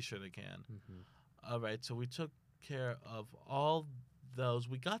 I'm pretty sure they can. Mm-hmm. All right, so we took care of all those.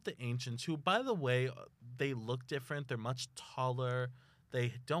 We got the ancients, who, by the way, they look different. They're much taller.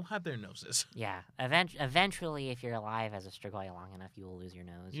 They don't have their noses. Yeah. Eventually, if you're alive as a Strigoi long enough, you will lose your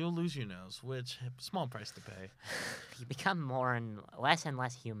nose. You'll lose your nose, which small price to pay. You become less and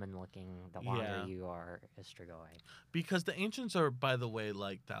less human looking the longer Yeah. you are a Strigoi. Because the ancients are, by the way,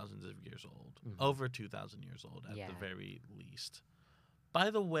 like thousands of years old, Mhm. over 2,000 years old at Yeah. the very least. By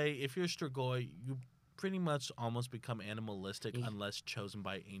the way, if you're a Strigoi, you pretty much almost become animalistic You- unless chosen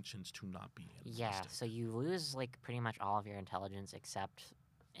by ancients to not be animalistic. Yeah, so you lose like pretty much all of your intelligence except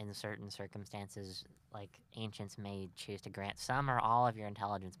in certain circumstances, like ancients may choose to grant some or all of your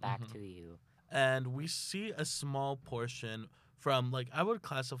intelligence back Mhm. to you. And we see a small portion from, like, I would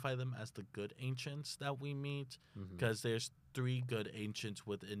classify them as the good ancients that we meet, Mhm. because there's 3 good ancients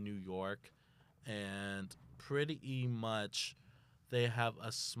within New York, and pretty much they have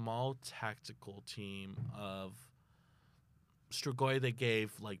a small tactical team of Strigoi they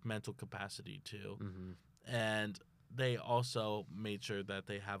gave like mental capacity to, Mhm. and they also made sure that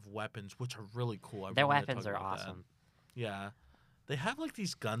they have weapons, which are really cool. I Their really wanna weapons talk are about that. awesome. Yeah, they have like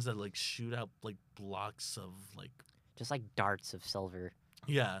these guns that like shoot out like blocks of like, Just like darts of silver.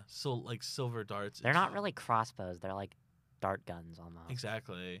 yeah, so like silver darts. They're It's- not really crossbows, they're like dart guns almost.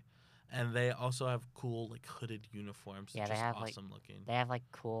 exactly, and they also have cool like hooded uniforms. Yeah, It's they just have, like- awesome looking. They have like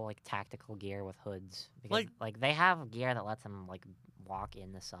cool like tactical gear with hoods. Because, Like- like they have gear that lets them like walk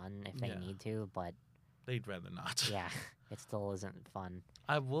in the sun if they Yeah. need to, but They'd rather not. yeah, it still isn't fun.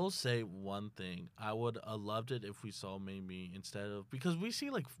 I will say one thing. I would have loved it if we saw maybe instead of, because we see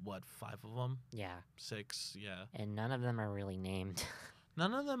like what, 5 of them, Yeah, 6, yeah. and none of them are really named.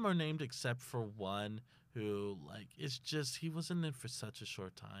 None of them are named except for one who like it's just he was in it for such a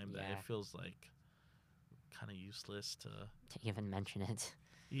short time that Yeah. it feels like kind of useless to. to even mention it.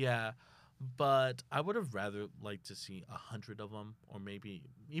 Yeah, but I would have rather liked to see 100 of them, or maybe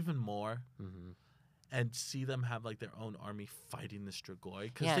even more, Hmm. and see them have like their own army fighting the Strigoi,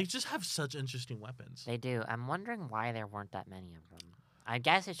 because Yeah. they just have such interesting weapons. They do. I'm wondering why there weren't that many of them. I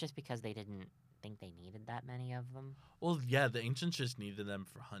guess it's just because they didn't think they needed that many of them. Well, yeah, the ancients just needed them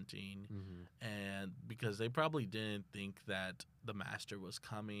for hunting, Mm-hmm. and because they probably didn't think that the master was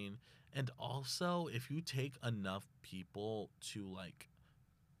coming. And also, if you take enough people to like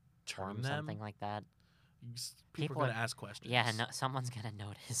turn Form them, something like that. people are People are- gonna ask questions. Yeah, no, someone's gonna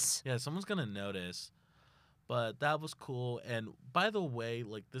notice. Yeah, someone's gonna notice. But that was cool. And by the way,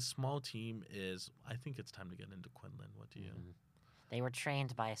 like this small team is, I think it's time to get into Quinlan. What do you? Mhm. They were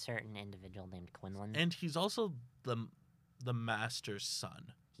trained by a certain individual named Quinlan. And he's also the master's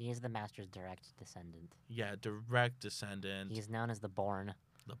son. He is the master's direct descendant. Yeah, direct descendant. He's known as the Born.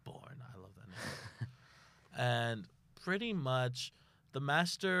 The Born. I love that name. And pretty much, the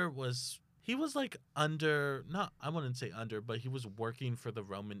master was. He was like under, not, I wouldn't say under, but he was working for the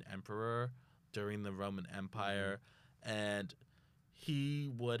Roman emperor during the Roman Empire. And he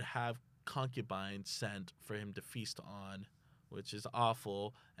would have concubines sent for him to feast on, which is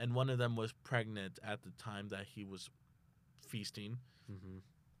awful. And one of them was pregnant at the time that he was feasting. Mm-hmm.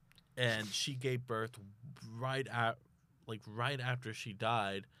 And she gave birth right after she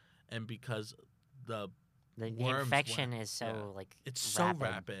died. And because the The worms infection went- is so yeah. like it's so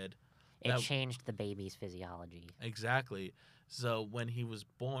rapid. It that- changed the baby's physiology. Exactly. So when he was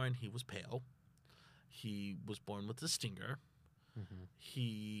born, he was pale. He was born with a stinger. Mm-hmm.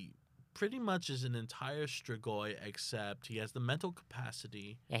 He pretty much is an entire Strigoi, except he has the mental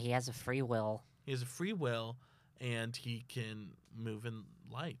capacity. Yeah, he has a free will. He has a free will, and he can move in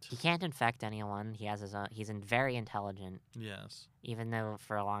light. He can't infect anyone. He has his own. He's very intelligent. Yes. Even though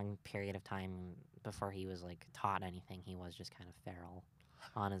for a long period of time before he was like taught anything, he was just kind of feral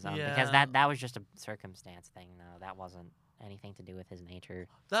on his own. Because Yeah. that was just a circumstance thing, though. That wasn't anything to do with his nature.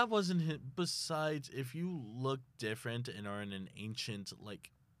 That wasn't him. Besides, if you look different and are in an ancient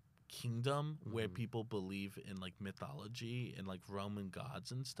like kingdom where Mhm. people believe in like mythology and like Roman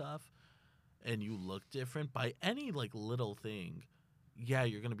gods and stuff, and you look different by any like little thing, yeah,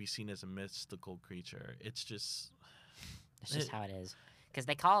 you're gonna be seen as a mystical creature. It's just It's just how it is. Because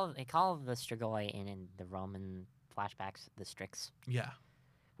they call the Strigoi in the Roman flashbacks the Strix, yeah,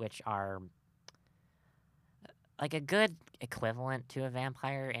 which are like a good equivalent to a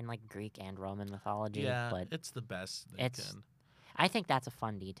vampire in like Greek and Roman mythology. yeah. But It's the best they it's- can. I think that's a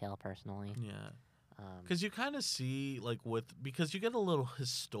fun detail personally. Yeah, Um, because you kind of see like because you get a little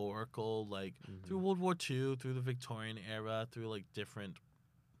historical like mhm. through World War II, through the Victorian era, through like different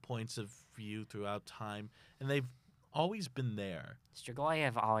points of view throughout time, and they've always been there. Strigoi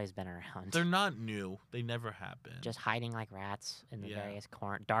have always been around. They're not new. They never have been. Just hiding like rats in the Yeah. various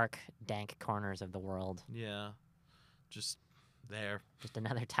dark, dank corners of the world. yeah, just there. Just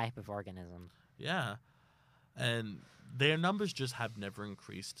another type of organism. Yeah, and their numbers just have never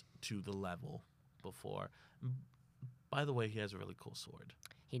increased to the level before. By the way, he has a really cool sword.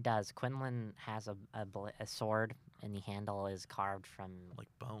 He does. Quinlan has a sword, and the handle is carved from Like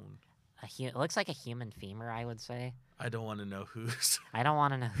bone. it looks like a human femur, I would say. I don't want to know whose. I don't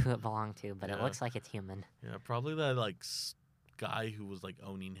want to know who it belonged to, but it Yeah. looks like it's human. Yeah, probably that like guy who was like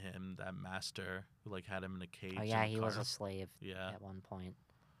owning him, that master who like had him in a cage. Oh yeah, in a he was car. a slave Yeah, at one point,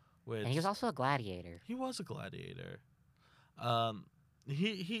 which and he was also a gladiator. he was a gladiator.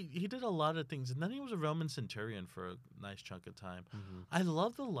 He did a lot of things, and then he was a Roman centurion for a nice chunk of time. Mhm. I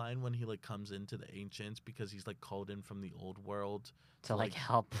love the line when he like comes into the ancients because he's like called in from the old world To like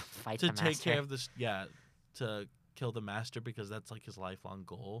help fight to the take master. care of this. Yeah, to kill the master because that's like his lifelong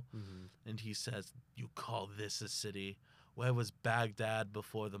goal. Mhm. And he says, "You call this a city? Where was Baghdad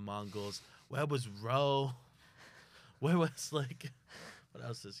before the Mongols? Where was Rome? Where was like?" What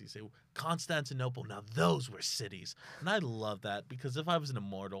else does he say? Constantinople. Now those were cities. And I love that because if I was an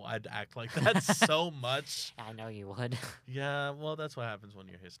immortal, I'd act like that so much. I know you would. Yeah, well, that's what happens when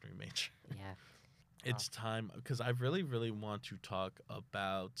you're a history major. Yeah. It's time because I really, really want to talk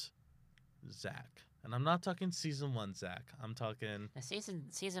about Zach. And I'm not talking season 1 Zach. I'm talking Now,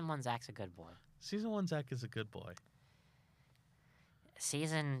 season 1 Zach's a good boy. season 1 Zach is a good boy.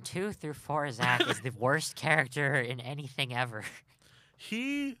 Season 2 through 4 Zach is the worst character in anything ever.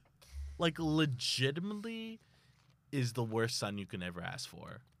 He, like, legitimately is the worst son you can ever ask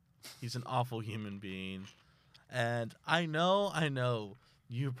for. He's an awful human being. And I know,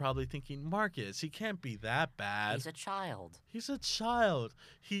 you're probably thinking, Marcus, he can't be that bad. He's a child. He's a child.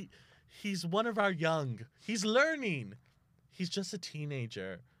 He's one of our young. He's learning. He's just a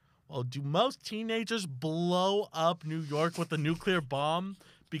teenager. Well, do most teenagers blow up New York with a nuclear bomb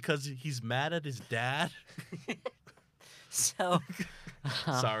because he's mad at his dad? So,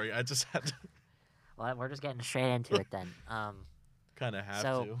 Sorry, I just had to well, we're just getting straight into it then. kind of have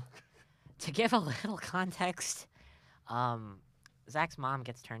So- to. To give a little context, Zach's mom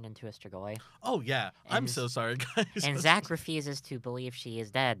gets turned into a Strigoi, Oh yeah, I'm and so sorry, guys. and Zach refuses to believe she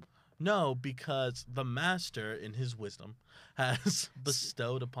is dead. No, because the master, in his wisdom, has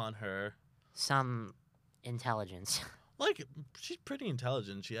bestowed upon her Some intelligence. like she's pretty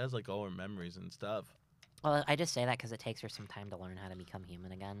intelligent. She has like all her memories and stuff. Well, I just say that because it takes her some time to learn how to become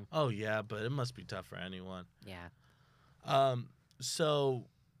human again. Oh yeah, but it must be tough for anyone. Yeah. So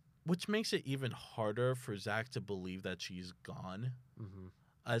which makes it even harder for Zach to believe that she's gone, Hmm.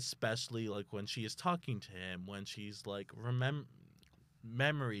 especially like when she is talking to him, when she's like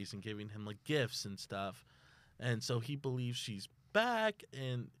memories and giving him like gifts and stuff. And so he believes she's back,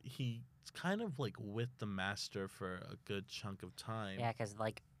 and he's kind of like with the master for a good chunk of time. Yeah, because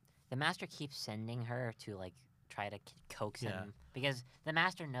like the master keeps sending her to like try to coax Yeah. him because the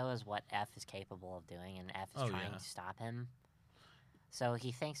master knows what F is capable of doing, and F is Oh, trying yeah. to stop him. So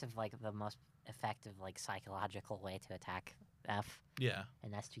he thinks of like the most effective like psychological way to attack F, Yeah.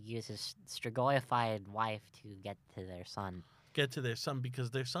 and that's to use his Strigoified wife to get to their son. Get to their son, because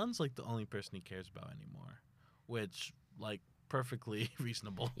their son's like the only person he cares about anymore, which like perfectly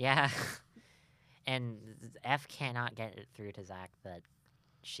reasonable. Yeah. And F cannot get it through to Zach that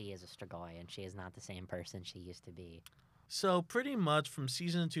she is a Strigoi and she is not the same person she used to be. So pretty much from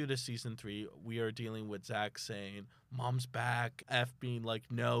season 2 to season 3, we are dealing with Zach saying, "Mom's back." F being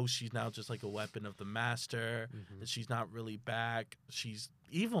like, "No, she's now just like a weapon of the master. Mhm. And she's not really back. She's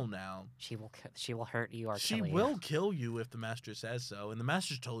evil now. She will hurt you or She kill you. will kill you if the master says so, and the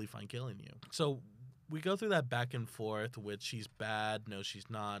master's totally fine killing you." So we go through that back and forth with she's bad, no, she's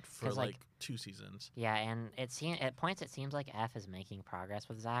not, for 'Cause, like like- 2 seasons. Yeah, and at points it seems like F is making progress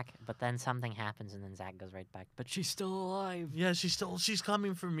with Zach, but then something happens and then Zach goes right back. But she's still alive. Yeah, she's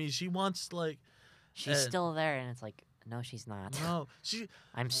coming for me. She wants like She's And- still there, and it's like, no, she's not. no, she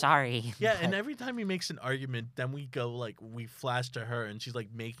I'm sorry. yeah, and but- every time he makes an argument, then we go like we flash to her, and she's like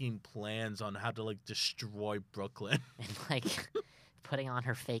making plans on how to like destroy Brooklyn. and like putting on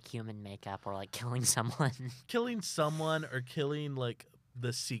her fake human makeup or like killing someone. Killing someone or killing like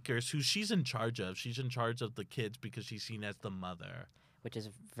the Seekers, who she's in charge of. She's in charge of the kids because she's seen as the mother. Which is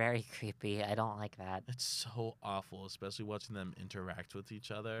very creepy. I don't like that. It's so awful, especially watching them interact with each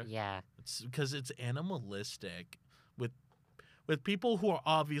other. Yeah. It's because it's animalistic with people who are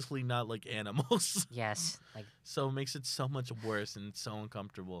obviously not like animals. Yes. Like So it makes it so much worse, and it's so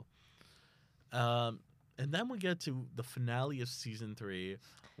uncomfortable. And then we get to the finale of season 3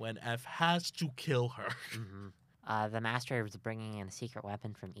 when F has to kill her. the master is bringing in a secret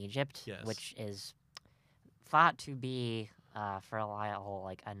weapon from Egypt, Yes. which is thought to be for a while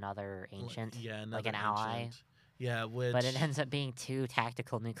like another ancient, Yeah, like another an ally. ancient. Yeah, which But it ends up being 2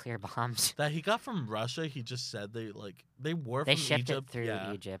 tactical nuclear bombs. that he got from Russia. He just said they were They from shipped Egypt. it through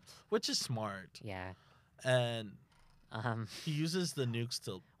yeah, Egypt. which is smart. Yeah. And he uses the nukes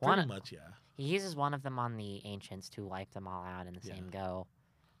to pretty One- much, yeah. He uses one of them on the ancients to wipe them all out in the Yeah. same go.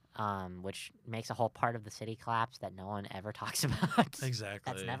 Which makes a whole part of the city collapse that no one ever talks about.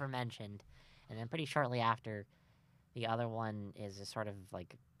 Exactly. That's never mentioned. And then pretty shortly after, the other one is a sort of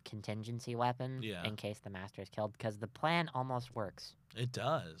like contingency weapon Yeah. in case the master is killed, because the plan almost works. It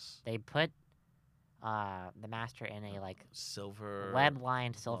does. They put the master in a like Silver.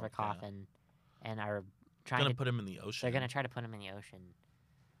 web-lined silver vault, yeah. coffin and are trying Gonna to. put him in the ocean. They're gonna try to put him in the ocean.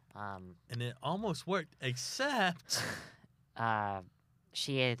 And it almost worked, except.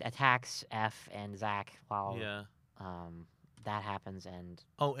 She attacks F and Zach while Yeah. that happens, and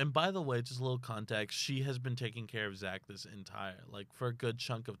Oh, and by the way, just a little context. She has been taking care of Zach this entire, like, for a good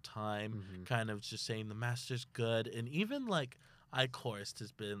chunk of time, Mhm. kind of just saying the master's good. And even, like, Icorst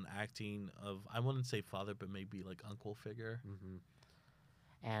has been acting of, I wouldn't say father, but maybe, like, uncle figure.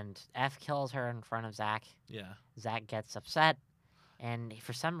 and F kills her in front of Zach. Yeah. Zach gets upset, and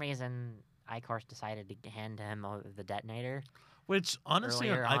for some reason, Icorst decided to hand him the detonator, Which, honestly,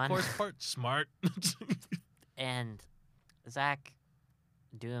 Earlier on on. Icorst's part, smart. and Zach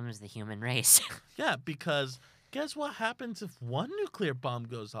dooms the human race. Yeah, because guess what happens if one nuclear bomb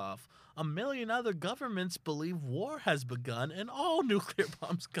goes off? A million other governments believe war has begun, and all nuclear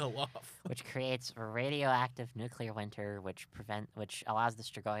bombs go off. which creates a radioactive nuclear winter, which allows the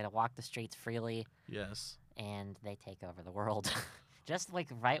Strigoi to walk the streets freely, Yes. and they take over the world. Just like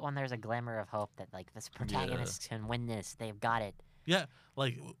right when there's a glimmer of hope that like this protagonist can win this, they've got it. Yeah,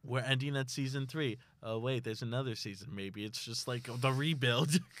 like we're ending at season 3. Oh wait, there's another season. Maybe it's just like the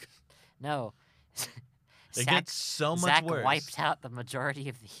rebuild. No, It gets so much Zach worse. wiped out the majority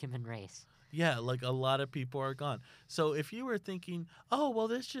of the human race. Yeah, like a lot of people are gone. So if you were thinking, oh well,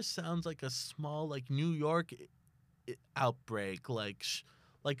 this just sounds like a small like New York outbreak, like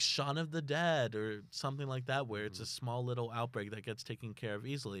like Shaun of the Dead or something like that, where it's Mhm. a small little outbreak that gets taken care of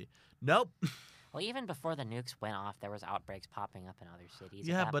easily. Nope. Well, even before the nukes went off, there was outbreaks popping up in other cities at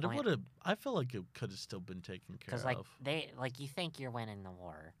Yeah, that but it point. would have. I feel like it could have still been taken care Because like of. you think you're winning the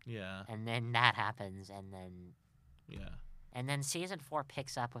war, Yeah, and then that happens, yeah. and then season 4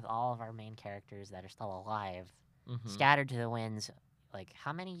 picks up with all of our main characters that are still alive, Mm-hmm. scattered to the winds. Like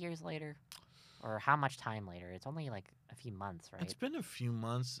how many years later, or how much time later? It's only like a few months, right? It's been a few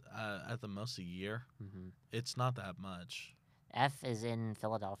months, at the most a year. Mm-hmm. It's not that much. F is in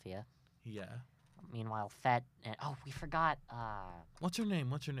Philadelphia. Yeah. Meanwhile, Fett and we forgot What's her name?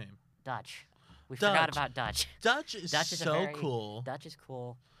 What's her name? Dutch. We forgot Dutch. about Dutch. Dutch is Dutch is so cool. Dutch is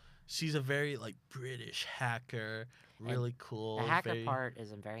cool. She's a very like British hacker. Really cool. The hacker very part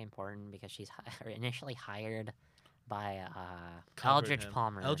is very important because she's initially hired by covered Eldridge him.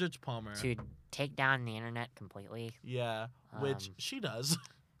 Palmer Eldridge Palmer. to take down the internet completely. Yeah, which she does.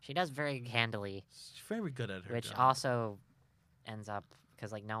 She does very handily. She's very good at her Which job. also ends up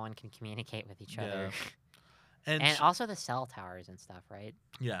because like no one can communicate with each other. And And also the cell towers and stuff, right?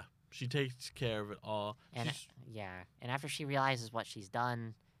 yeah, she takes care of it all. And and after she realizes what she's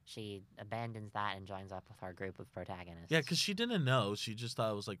done, she abandons that and joins up with our group of protagonists. Yeah, because she didn't know. She just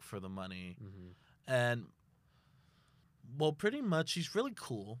thought it was like for the money. Mm-hmm. And well, pretty much she's really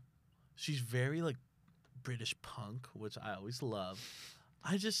cool. She's very like British punk, which I always love.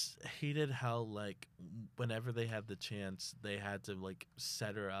 I just hated how like whenever they had the chance, they had to like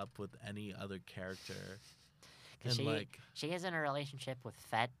set her up with any other character. And she is in a relationship with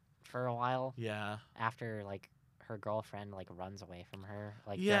Fett for a while yeah, after like her girlfriend like runs away from her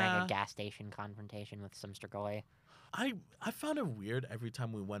like during Yeah. a gas station confrontation with some Strigoi. I found it weird every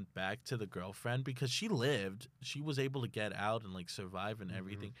time we went back to the girlfriend because she lived. She was able to get out and like survive and Mhm.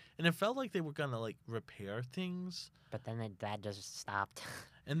 everything. And it felt like they were gonna like repair things. But then that just stopped.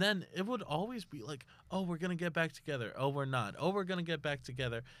 And then it would always be like, oh, we're going to get back together. Oh, we're not. Oh, we're going to get back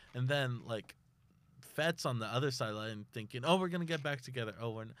together. And then, like, Fett's on the other sideline thinking, oh, we're going to get back together.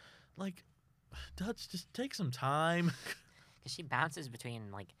 Oh, we're not. Like, Dutch, just take some time. Because she bounces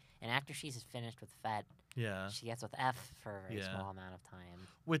between like, and after she's finished with Fett, Yeah. she gets with F for a very Yeah. small amount of time.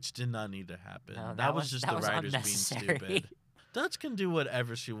 Which did not need to happen. No, that was just that the was writers being unnecessary. stupid. Dutch can do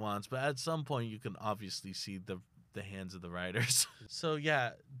whatever she wants, but at some point you can obviously see the hands of the writers. So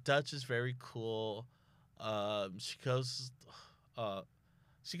yeah, Dutch is very cool. She goes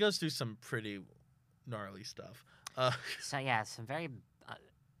through some pretty gnarly stuff. So yeah, some very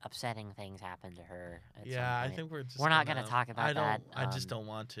upsetting things happen to her. At some Yeah, I point. think we're not gonna talk about that. I just don't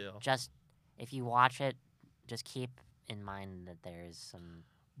want to. Just if you watch it, just keep in mind that there's some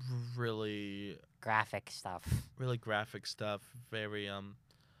Really, graphic stuff. really graphic stuff. Very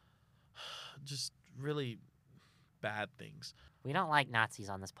just really bad things. We don't like Nazis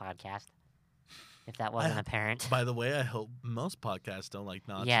on this podcast. If that wasn't apparent. By the way, I hope most podcasts don't like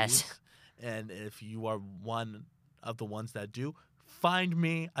Nazis. Yes. And if you are one of the ones that do, find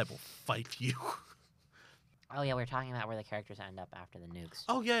me. I will fight you. Oh yeah, we were talking about where the characters end up after the nukes.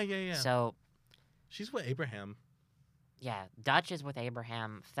 Oh yeah. So She's with Abraham. yeah, Dutch is with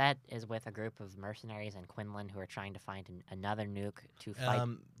Abraham. Fett is with a group of mercenaries in Quinlan who are trying to find another nuke to fight.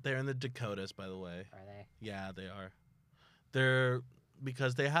 They're in the Dakotas, by the way. Are they? Yeah, they are. They're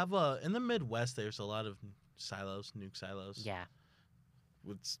because they have in the Midwest. There's a lot of silos, nuke silos. Yeah.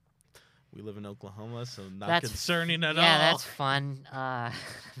 We live in Oklahoma, so not That's- concerning at all. Yeah, that's fun. I'm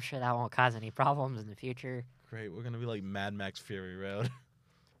sure that won't cause any problems in the future. Great. We're gonna be like Mad Max Fury Road.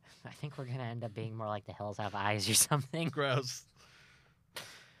 I think we're gonna end up being more like The Hills Have Eyes or something. Gross.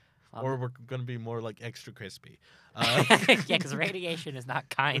 Or we're gonna be more like Extra Crispy. yeah, because radiation is not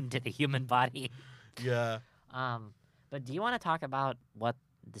kind to the human body. Yeah. But do you want to talk about what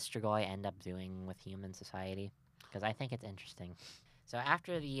the Strigoi end up doing with human society? Because I think it's interesting. So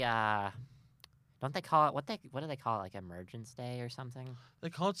after the don't they call it what do they call it, like Emergence Day or something? They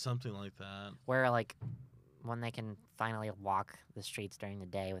call it something like that. Where like when they can finally walk the streets during the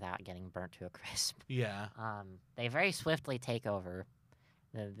day without getting burnt to a crisp. Yeah. They very swiftly take over.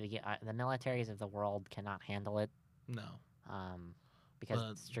 The militaries of the world cannot handle it. No. Because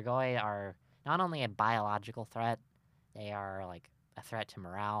But- Strigoi are not only a biological threat, they are like a threat to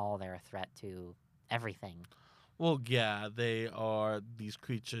morale. They're a threat to everything. Well, yeah, they are these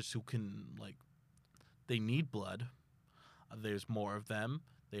creatures who can they need blood. There's more of them.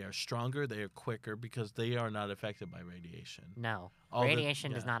 They are stronger. They are quicker because they are not affected by radiation. No, All the-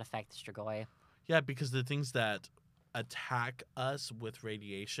 radiation does yeah. not affect the Strigoi. Yeah, because the things that attack us with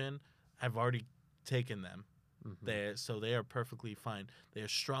radiation have already taken them. Mhm. So they are perfectly fine. They are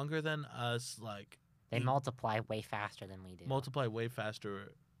stronger than us, like They multiply way faster than we do. multiply way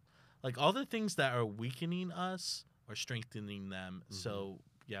faster. Like all the things that are weakening us are strengthening them. Mhm. So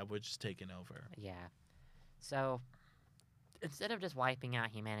yeah, we're just taking over. Yeah. So instead of just wiping out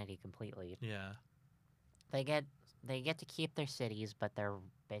humanity completely, Yeah. they get to keep their cities, but they're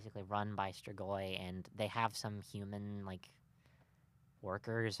basically run by Strigoi, and they have some human like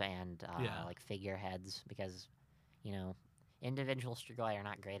workers and Yeah. like figureheads because individual Strigoi are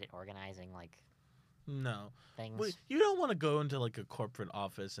not great at organizing like No. things, Wait, you don't want to go into like a corporate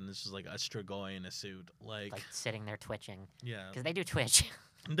office and it's just like a Strigoi in a suit. like sitting there twitching Yeah. because they do twitch.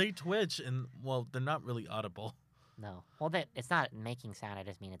 They twitch and well, they're not really audible. No, well, it's not making sound. I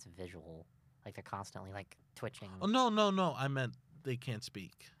just mean it's visual. Like they're constantly like twitching. Oh no. I meant they can't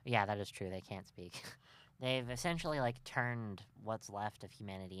speak. Yeah, that is true. They can't speak. They've essentially like turned what's left of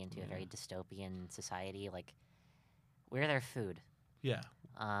humanity into a very dystopian society. Like we're their food. Yeah.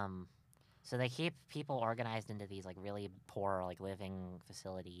 So they keep people organized into these like really poor like living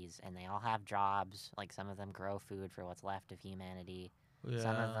facilities, and they all have jobs. Like some of them grow food for what's left of humanity. Yeah.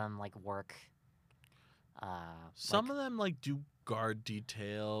 Some of them like work. Some of them like do guard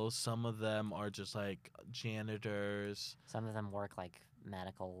details. Some of them are just like janitors. Some of them work like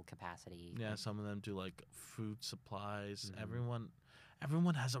medical capacity. Yeah, some of them do like food supplies. Mhm.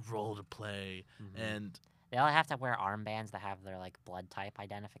 Everyone has a role to play, Mhm. and They all have to wear armbands that have their like blood type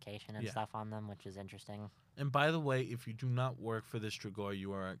identification and Yeah. stuff on them, which is interesting. by the way, if you do not work for the Strigoi,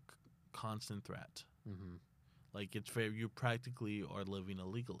 you are a constant threat. Hmm. Like it's fair, you practically are living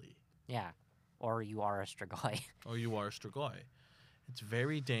illegally, Yeah, or you are a Strigoi. or you are a Strigoi. It's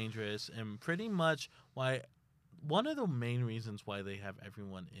very dangerous, and pretty much why one of the main reasons why they have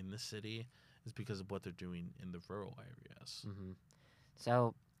everyone in the city is because of what they're doing in the rural areas. Hmm.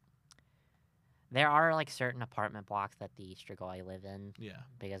 So there are like certain apartment blocks that the Strigoi live in Yeah.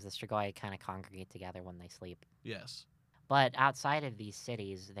 because the Strigoi kind of congregate together when they sleep. Yes. But outside of these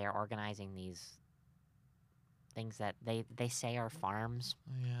cities, they're organizing these things that they say are farms.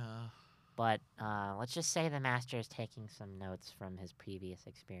 Yeah. But let's just say the master is taking some notes from his previous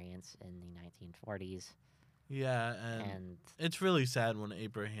experience in the 1940s, Yeah, and and it's really sad when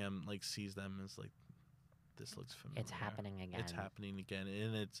Abraham like sees them and is like, this looks familiar. it's happening again. It's happening again,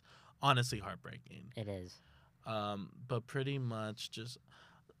 and it's honestly heartbreaking. It is. But pretty much just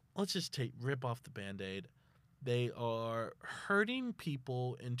let's just rip off the Band-Aid. They are herding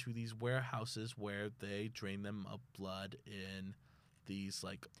people into these warehouses where they drain them of blood in these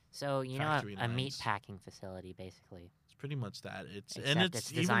like So you know factory a meat lines. packing facility, basically. It's pretty much that. It's Except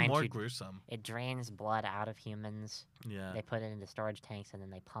it's even designed more to- gruesome. It drains blood out of humans. Yeah. They put it into storage tanks, and then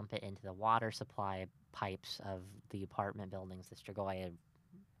they pump it into the water supply pipes of the apartment buildings the Strigoi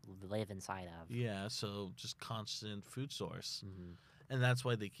live inside of. Yeah, so just constant food source. Hmm. And that's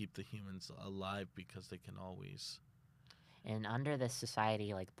why they keep the humans alive, because they can always. And under this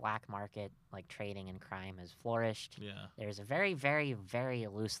society, like black market, like trading and crime has flourished. Yeah. There's a very, very, very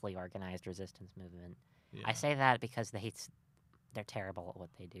loosely organized resistance movement. Yeah. I say that because they're terrible at what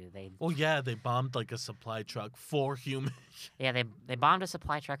they do. Well, yeah, they bombed like a supply truck for humans. They bombed a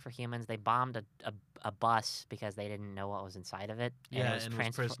supply truck for humans. They bombed a bus because they didn't know what was inside of it. Yeah, it and it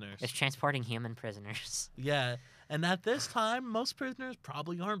was prisoners. It's transporting human prisoners. Yeah, and at this time, most prisoners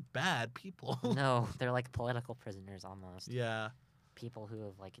probably aren't bad people. No, they're like political prisoners almost. Yeah, People who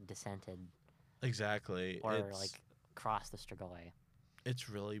have like dissented exactly. or it's, like crossed the Strigoi.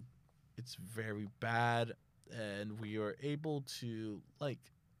 it's very bad, and we are able to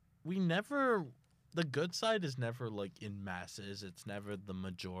the good side is never like in masses. It's never the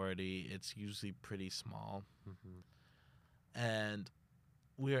majority. It's usually pretty small, Hmm. and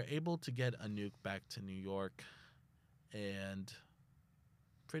we are able to get a nuke back to New York, and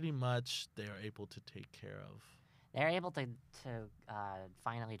pretty much they are able to take care of. They're able to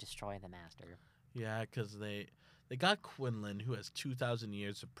finally destroy the master. Yeah, because they got Quinlan, who has 2,000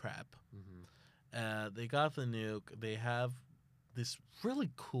 years of prep. Hmm. They got the nuke. They have this really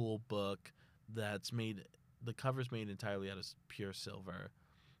cool book that's made. The cover's made entirely out of pure silver.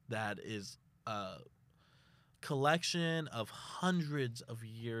 That is a collection of hundreds of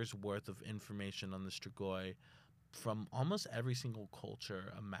years worth of information on the Strigoi from almost every single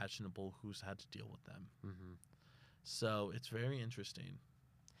culture imaginable who's had to deal with them. Hmm. So it's very interesting.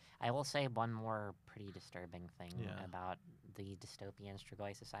 I will say one more pretty disturbing thing Yeah. about the dystopian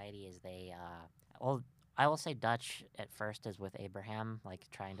Strigoi society is I will say Dutch at first is with Abraham, like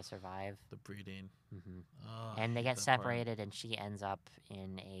trying to survive. The breeding. Hmm. Oh, I And they hate get that part. separated, and she ends up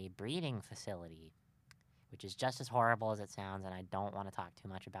in a breeding facility, which is just as horrible as it sounds, and I don't want to talk too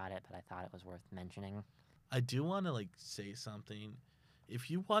much about it, but I thought it was worth mentioning. I do want to say something. If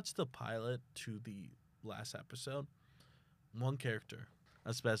you watch the pilot to the last episode. One character,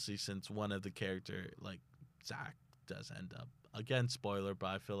 especially since one of the character, like Zach, does end up, again, spoiler, but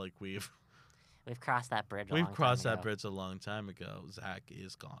I feel like we've crossed that bridge. we've crossed that bridge a long time ago. Zach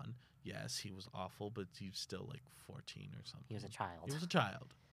is gone. Yes, he was awful, but he's still like 14 or something. He was a child. He was a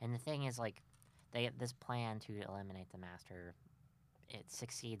child. And the thing is, like, this plan to eliminate the Master, it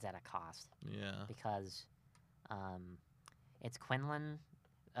succeeds at a cost. Yeah. Because it's Quinlan.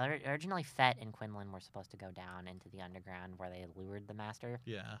 Originally, Fett and Quinlan were supposed to go down into the underground where they lured the Master.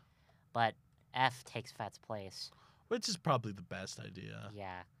 Yeah. But F takes Fett's place. Which is probably the best idea.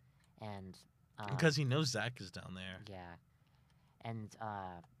 Yeah. And because he knows Zach is down there. Yeah. And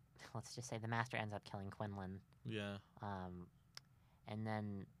let's just say the Master ends up killing Quinlan. Yeah. And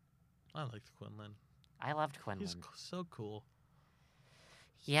then I liked Quinlan. I loved Quinlan. He's so cool.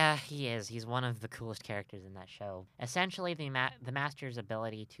 Yeah, he is. He's one of the coolest characters in that show. Essentially, the Master's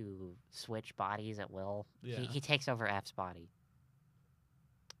ability to switch bodies at will. Yeah. He takes over F's body.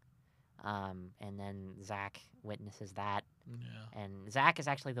 And then Zach witnesses that. Yeah. And Zach is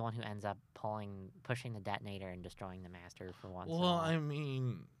actually the one who ends up pushing the detonator and destroying the Master for once. Well, I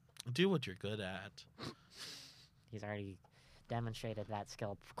mean, do what you're good at. He's already demonstrated that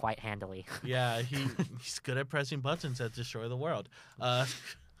skill quite handily. Yeah, he's good at pressing buttons that destroy the world. Well,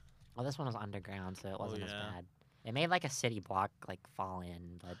 this one was underground, so it wasn't as bad. It made like a city block like fall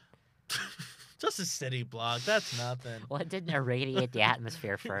in, but just a city block. That's nothing. Well, it didn't irradiate the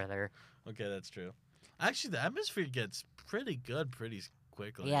atmosphere further. Okay, that's true. Actually, the atmosphere gets pretty good pretty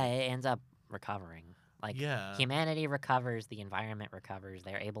quickly. Yeah, it ends up recovering. Like, yeah. Humanity recovers, the environment recovers.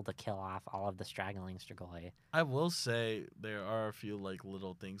 They're able to kill off all of the straggling Strigoi. I will say there are a few like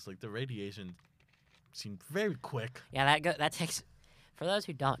little things, like the radiation seemed very quick. Yeah, that takes. For those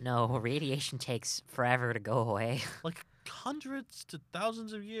who don't know, radiation takes forever to go away. Like hundreds to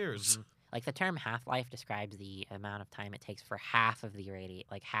thousands of years. Mm-hmm. Like the term half-life describes the amount of time it takes for half of the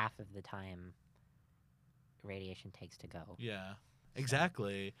time radiation takes to go. Yeah.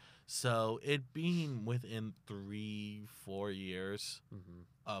 Exactly. So it being within 3-4 years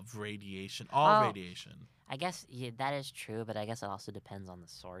of radiation, radiation. I guess that is true, but I guess it also depends on the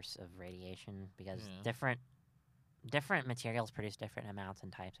source of radiation because different materials produce different amounts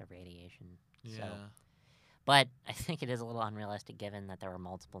and types of radiation. Yeah. So, but I think it is a little unrealistic given that there were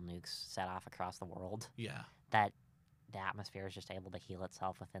multiple nukes set off across the world. Yeah. That the atmosphere is just able to heal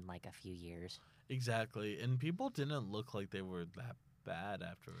itself within like a few years. Exactly. And people didn't look like they were that bad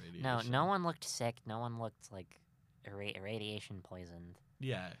after radiation. No one looked sick. No one looked like radiation poisoned.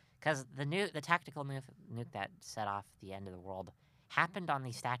 Yeah. Because the tactical nuke that set off the end of the world happened on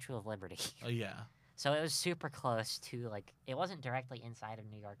the Statue of Liberty. Oh, yeah. So it was super close to, like, it wasn't directly inside of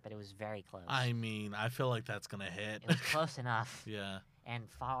New York, but it was very close. I mean, I feel like that's going to hit. It was close enough. Yeah. And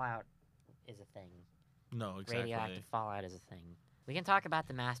fallout is a thing. No, exactly. Radioactive fallout is a thing. We can talk about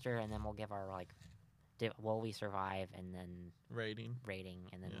the Master, and then we'll give our, like, will we survive, and then rating,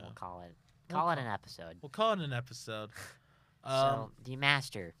 and then we'll call it an episode. We'll call it an episode. So, the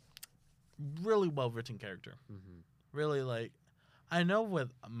Master. Really well-written character. Mm-hmm. Really, like, I know with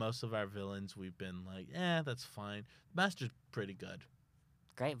most of our villains, we've been like, that's fine. Master's pretty good.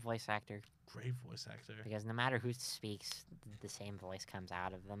 Great voice actor. Great voice actor. Because no matter who speaks, the same voice comes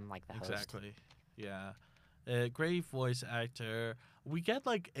out of them, like the host. Exactly. Yeah. Great voice actor. We get,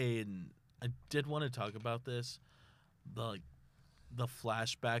 like, I did want to talk about this. The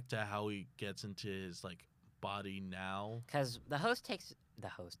flashback to how he gets into his, like, body now. Because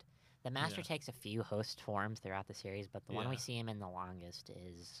the Master takes a few host forms throughout the series, but the one we see him in the longest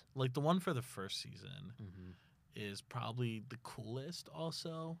is... Like, the one for the first season is probably the coolest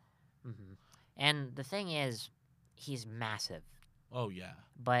also. Mm-hmm. And the thing is, he's massive. Oh, yeah.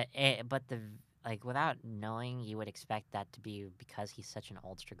 But without knowing, you would expect that to be because he's such an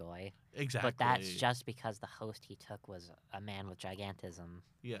old Strigoi. Exactly. But that's just because the host he took was a man with gigantism.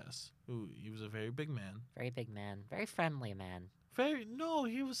 Yes. Ooh, he was a very big man. Very big man. Very friendly man.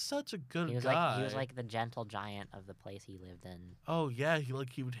 He was such a good he was guy. He was like the gentle giant of the place he lived in. Oh, yeah. He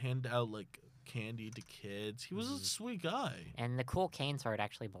would hand out, like, candy to kids. He was a sweet guy. And the cool cane sword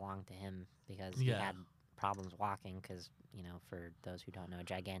actually belonged to him because he had problems walking because, for those who don't know,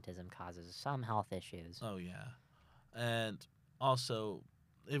 gigantism causes some health issues. Oh, yeah. And also,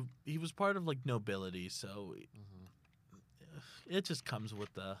 he was part of, like, nobility, so it just comes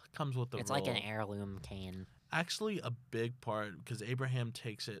with the It's role. like an heirloom cane. Actually, a big part, because Abraham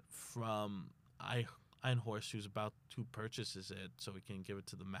takes it from Iron Horse, who's about to purchases it so he can give it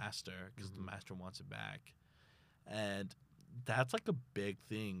to the Master, because the Master wants it back. And that's, like, a big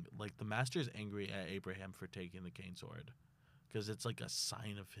thing. Like, the Master is angry at Abraham for taking the cane sword, because it's, like, a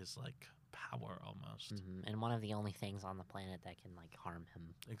sign of his, like, power almost. And one of the only things on the planet that can like harm him.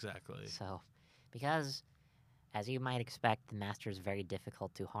 Exactly. So, because as you might expect, the master is very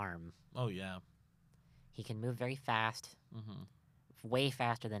difficult to harm. Oh yeah. He can move very fast, Mm-hmm. way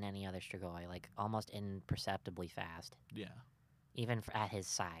faster than any other Strigoi, like almost imperceptibly fast, Yeah. even at his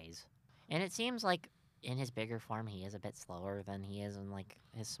size. And it seems like in his bigger form, he is a bit slower than he is in like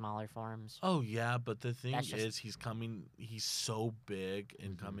his smaller forms. Oh yeah, but the thing That's just- is, he's so big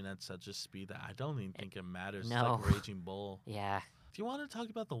and Mhm. coming at such a speed that I don't even think it matters. No. It's like a raging bull. Yeah, Do you want to talk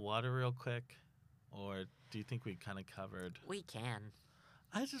about the water real quick, or do you think we kind of covered? we can.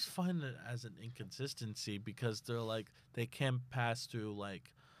 I just find it as an inconsistency because they're like they can't pass through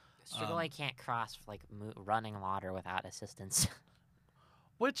like Strigoi can't cross like running water without assistance.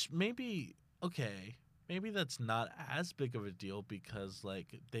 which maybe okay. Maybe that's not as big of a deal because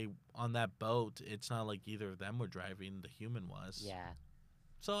like they on that boat, it's not like either of them were driving, the human was. Yeah,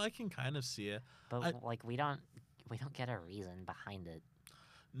 So I can kind of see it. but I- like we don't get a reason behind it.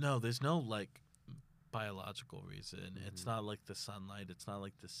 No, there's no like biological reason. It's Mhm. not like the sunlight, it's not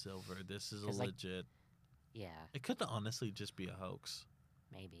like the silver. This is a 'Cause, like- legit. Yeah, It could honestly just be a hoax.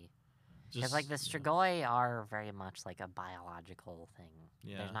 maybe. Just Because like the yeah. Strigoi are very much like a biological thing.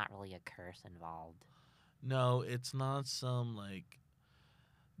 Yeah. There's not really a curse involved. No, it's not some like.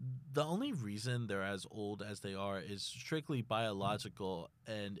 The only reason they're as old as they are is strictly biological,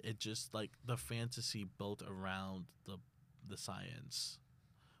 and it just like the fantasy built around the science,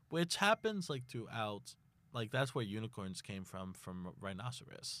 which happens like throughout. Like that's where unicorns came from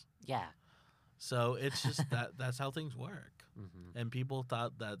rhinoceros. Yeah. So it's just that's how things work. Hmm. And people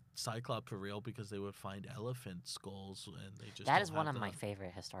thought that Cyclops were real because they would find elephant skulls and they just That don't is one have of my the-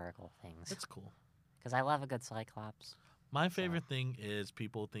 favorite historical things. It's cool. Because I love a good Cyclops. My favorite thing is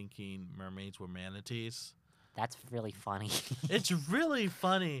people thinking mermaids were manatees. That's really funny. It's really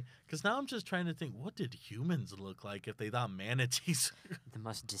funny because now I'm just trying to think, what did humans look like if they thought manatees were The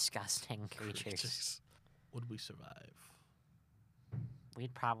most disgusting creatures. creatures? Would we survive?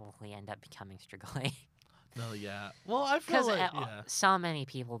 We'd probably end up becoming Strigoi. No, yeah. Well, I feel Because like yeah. so many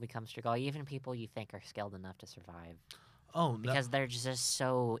people become Strigoi, even people you think are skilled enough to survive. Oh no, Because they're just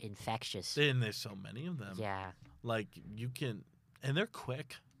so infectious. and there's so many of them. Yeah. Like you can, and they're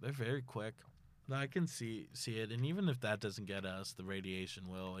quick. They're very quick. No, I can see it, and even if that doesn't get us, the radiation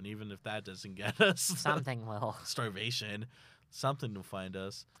will, and even if that doesn't get us, Something will. starvation, something will find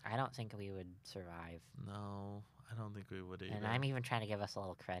us. I don't think we would survive. No, I don't think we would either. And I'm even trying to give us a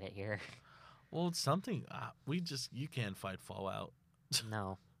little credit here. Well, it's something you can't fight Fallout.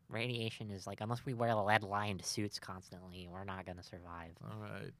 No. Radiation is like, unless we wear lead lined suits constantly, we're not going to survive. All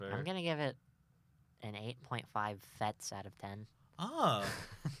right, fair. I'm going to give it an 8.5 fets out of 10. I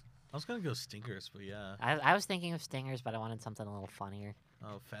was gonna go stinkers, but yeah. I was thinking of stingers, but I wanted something a little funnier.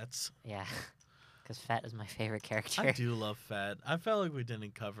 Oh, Fets. Yeah. Because Fett is my favorite character. I do love Fat. I felt like we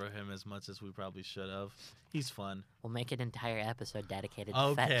didn't cover him as much as we probably should have. He's fun. We'll make an entire episode dedicated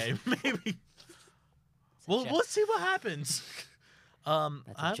to Fett. Okay, maybe. It's a Well, joke. let's see what happens. That's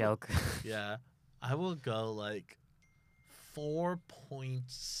a joke. Yeah, I will go like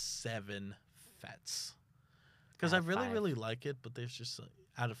 4.7 Fets because I Out of really, 5. really like it. But there's just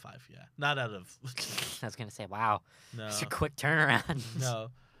out of 5, yeah, not out of I was going to say, wow, no, it's a quick turnaround. no,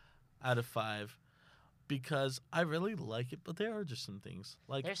 out of 5 because I really like it. But there are just some things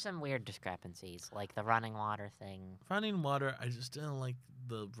like There's some weird discrepancies, like the running water thing. running water. I just didn't like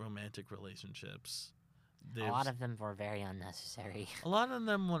the romantic relationships. A lot of them were very unnecessary. A lot of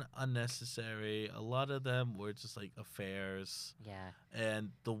them were unnecessary. A lot of them were just like affairs. Yeah. And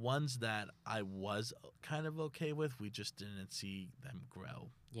the ones that I was kind of okay with, we just didn't see them grow.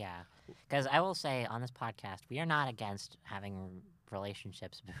 Yeah. Because I will say on this podcast, we are not against having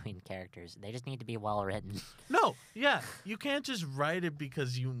relationships between characters. They just need to be well written No, yeah, you can't just write it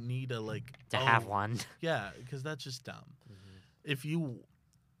because you need a like to have one. Yeah, because that's just dumb.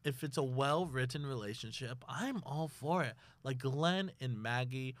 If it's a well-written relationship, I'm all for it. Like Glenn and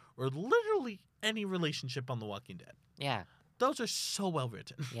Maggie, or literally any relationship on The Walking Dead. Yeah. Those are so well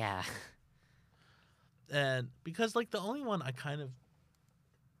written. Yeah. And because like the only one I kind of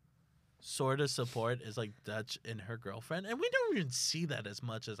sort of support is like Dutch and her girlfriend, and we don't even see that as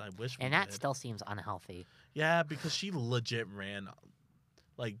much as I wish we And that did. still seems unhealthy. Yeah, because she legit ran.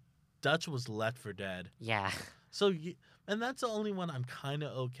 Like Dutch was left for dead. Yeah. So and that's the only one I'm kind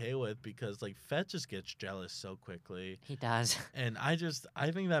of okay with because like Fett just gets jealous so quickly. He does. And I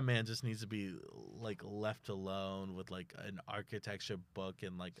think that man just needs to be like left alone with like an architecture book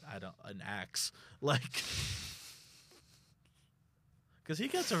and like an axe, like, because he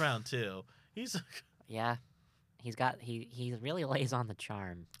gets around too. He's Yeah. He really lays on the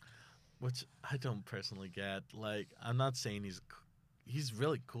charm. which I don't personally get. Like, I'm not saying he's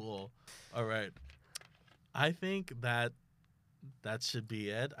really cool. All right, I think that should be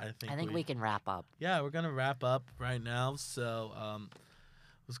it. I think we can wrap up. Yeah, we're gonna wrap up right now. So,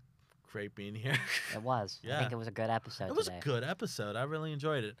 it was great being here. It was. Yeah. I think it was a good episode It was today. a good episode. I really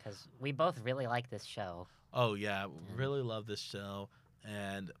enjoyed it. Because we both really like this show. Oh yeah, really love this show.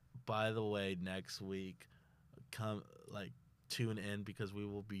 And by the way, next week, tune in because we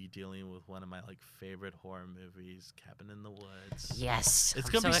will be dealing with one of my favorite horror movies, Cabin in the Woods. Yes, It's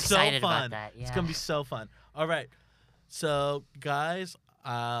I'm gonna be so excited fun. about that. Yeah. It's gonna be so fun. All right, so guys,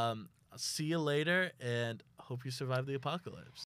 see you later, and hope you survive the apocalypse.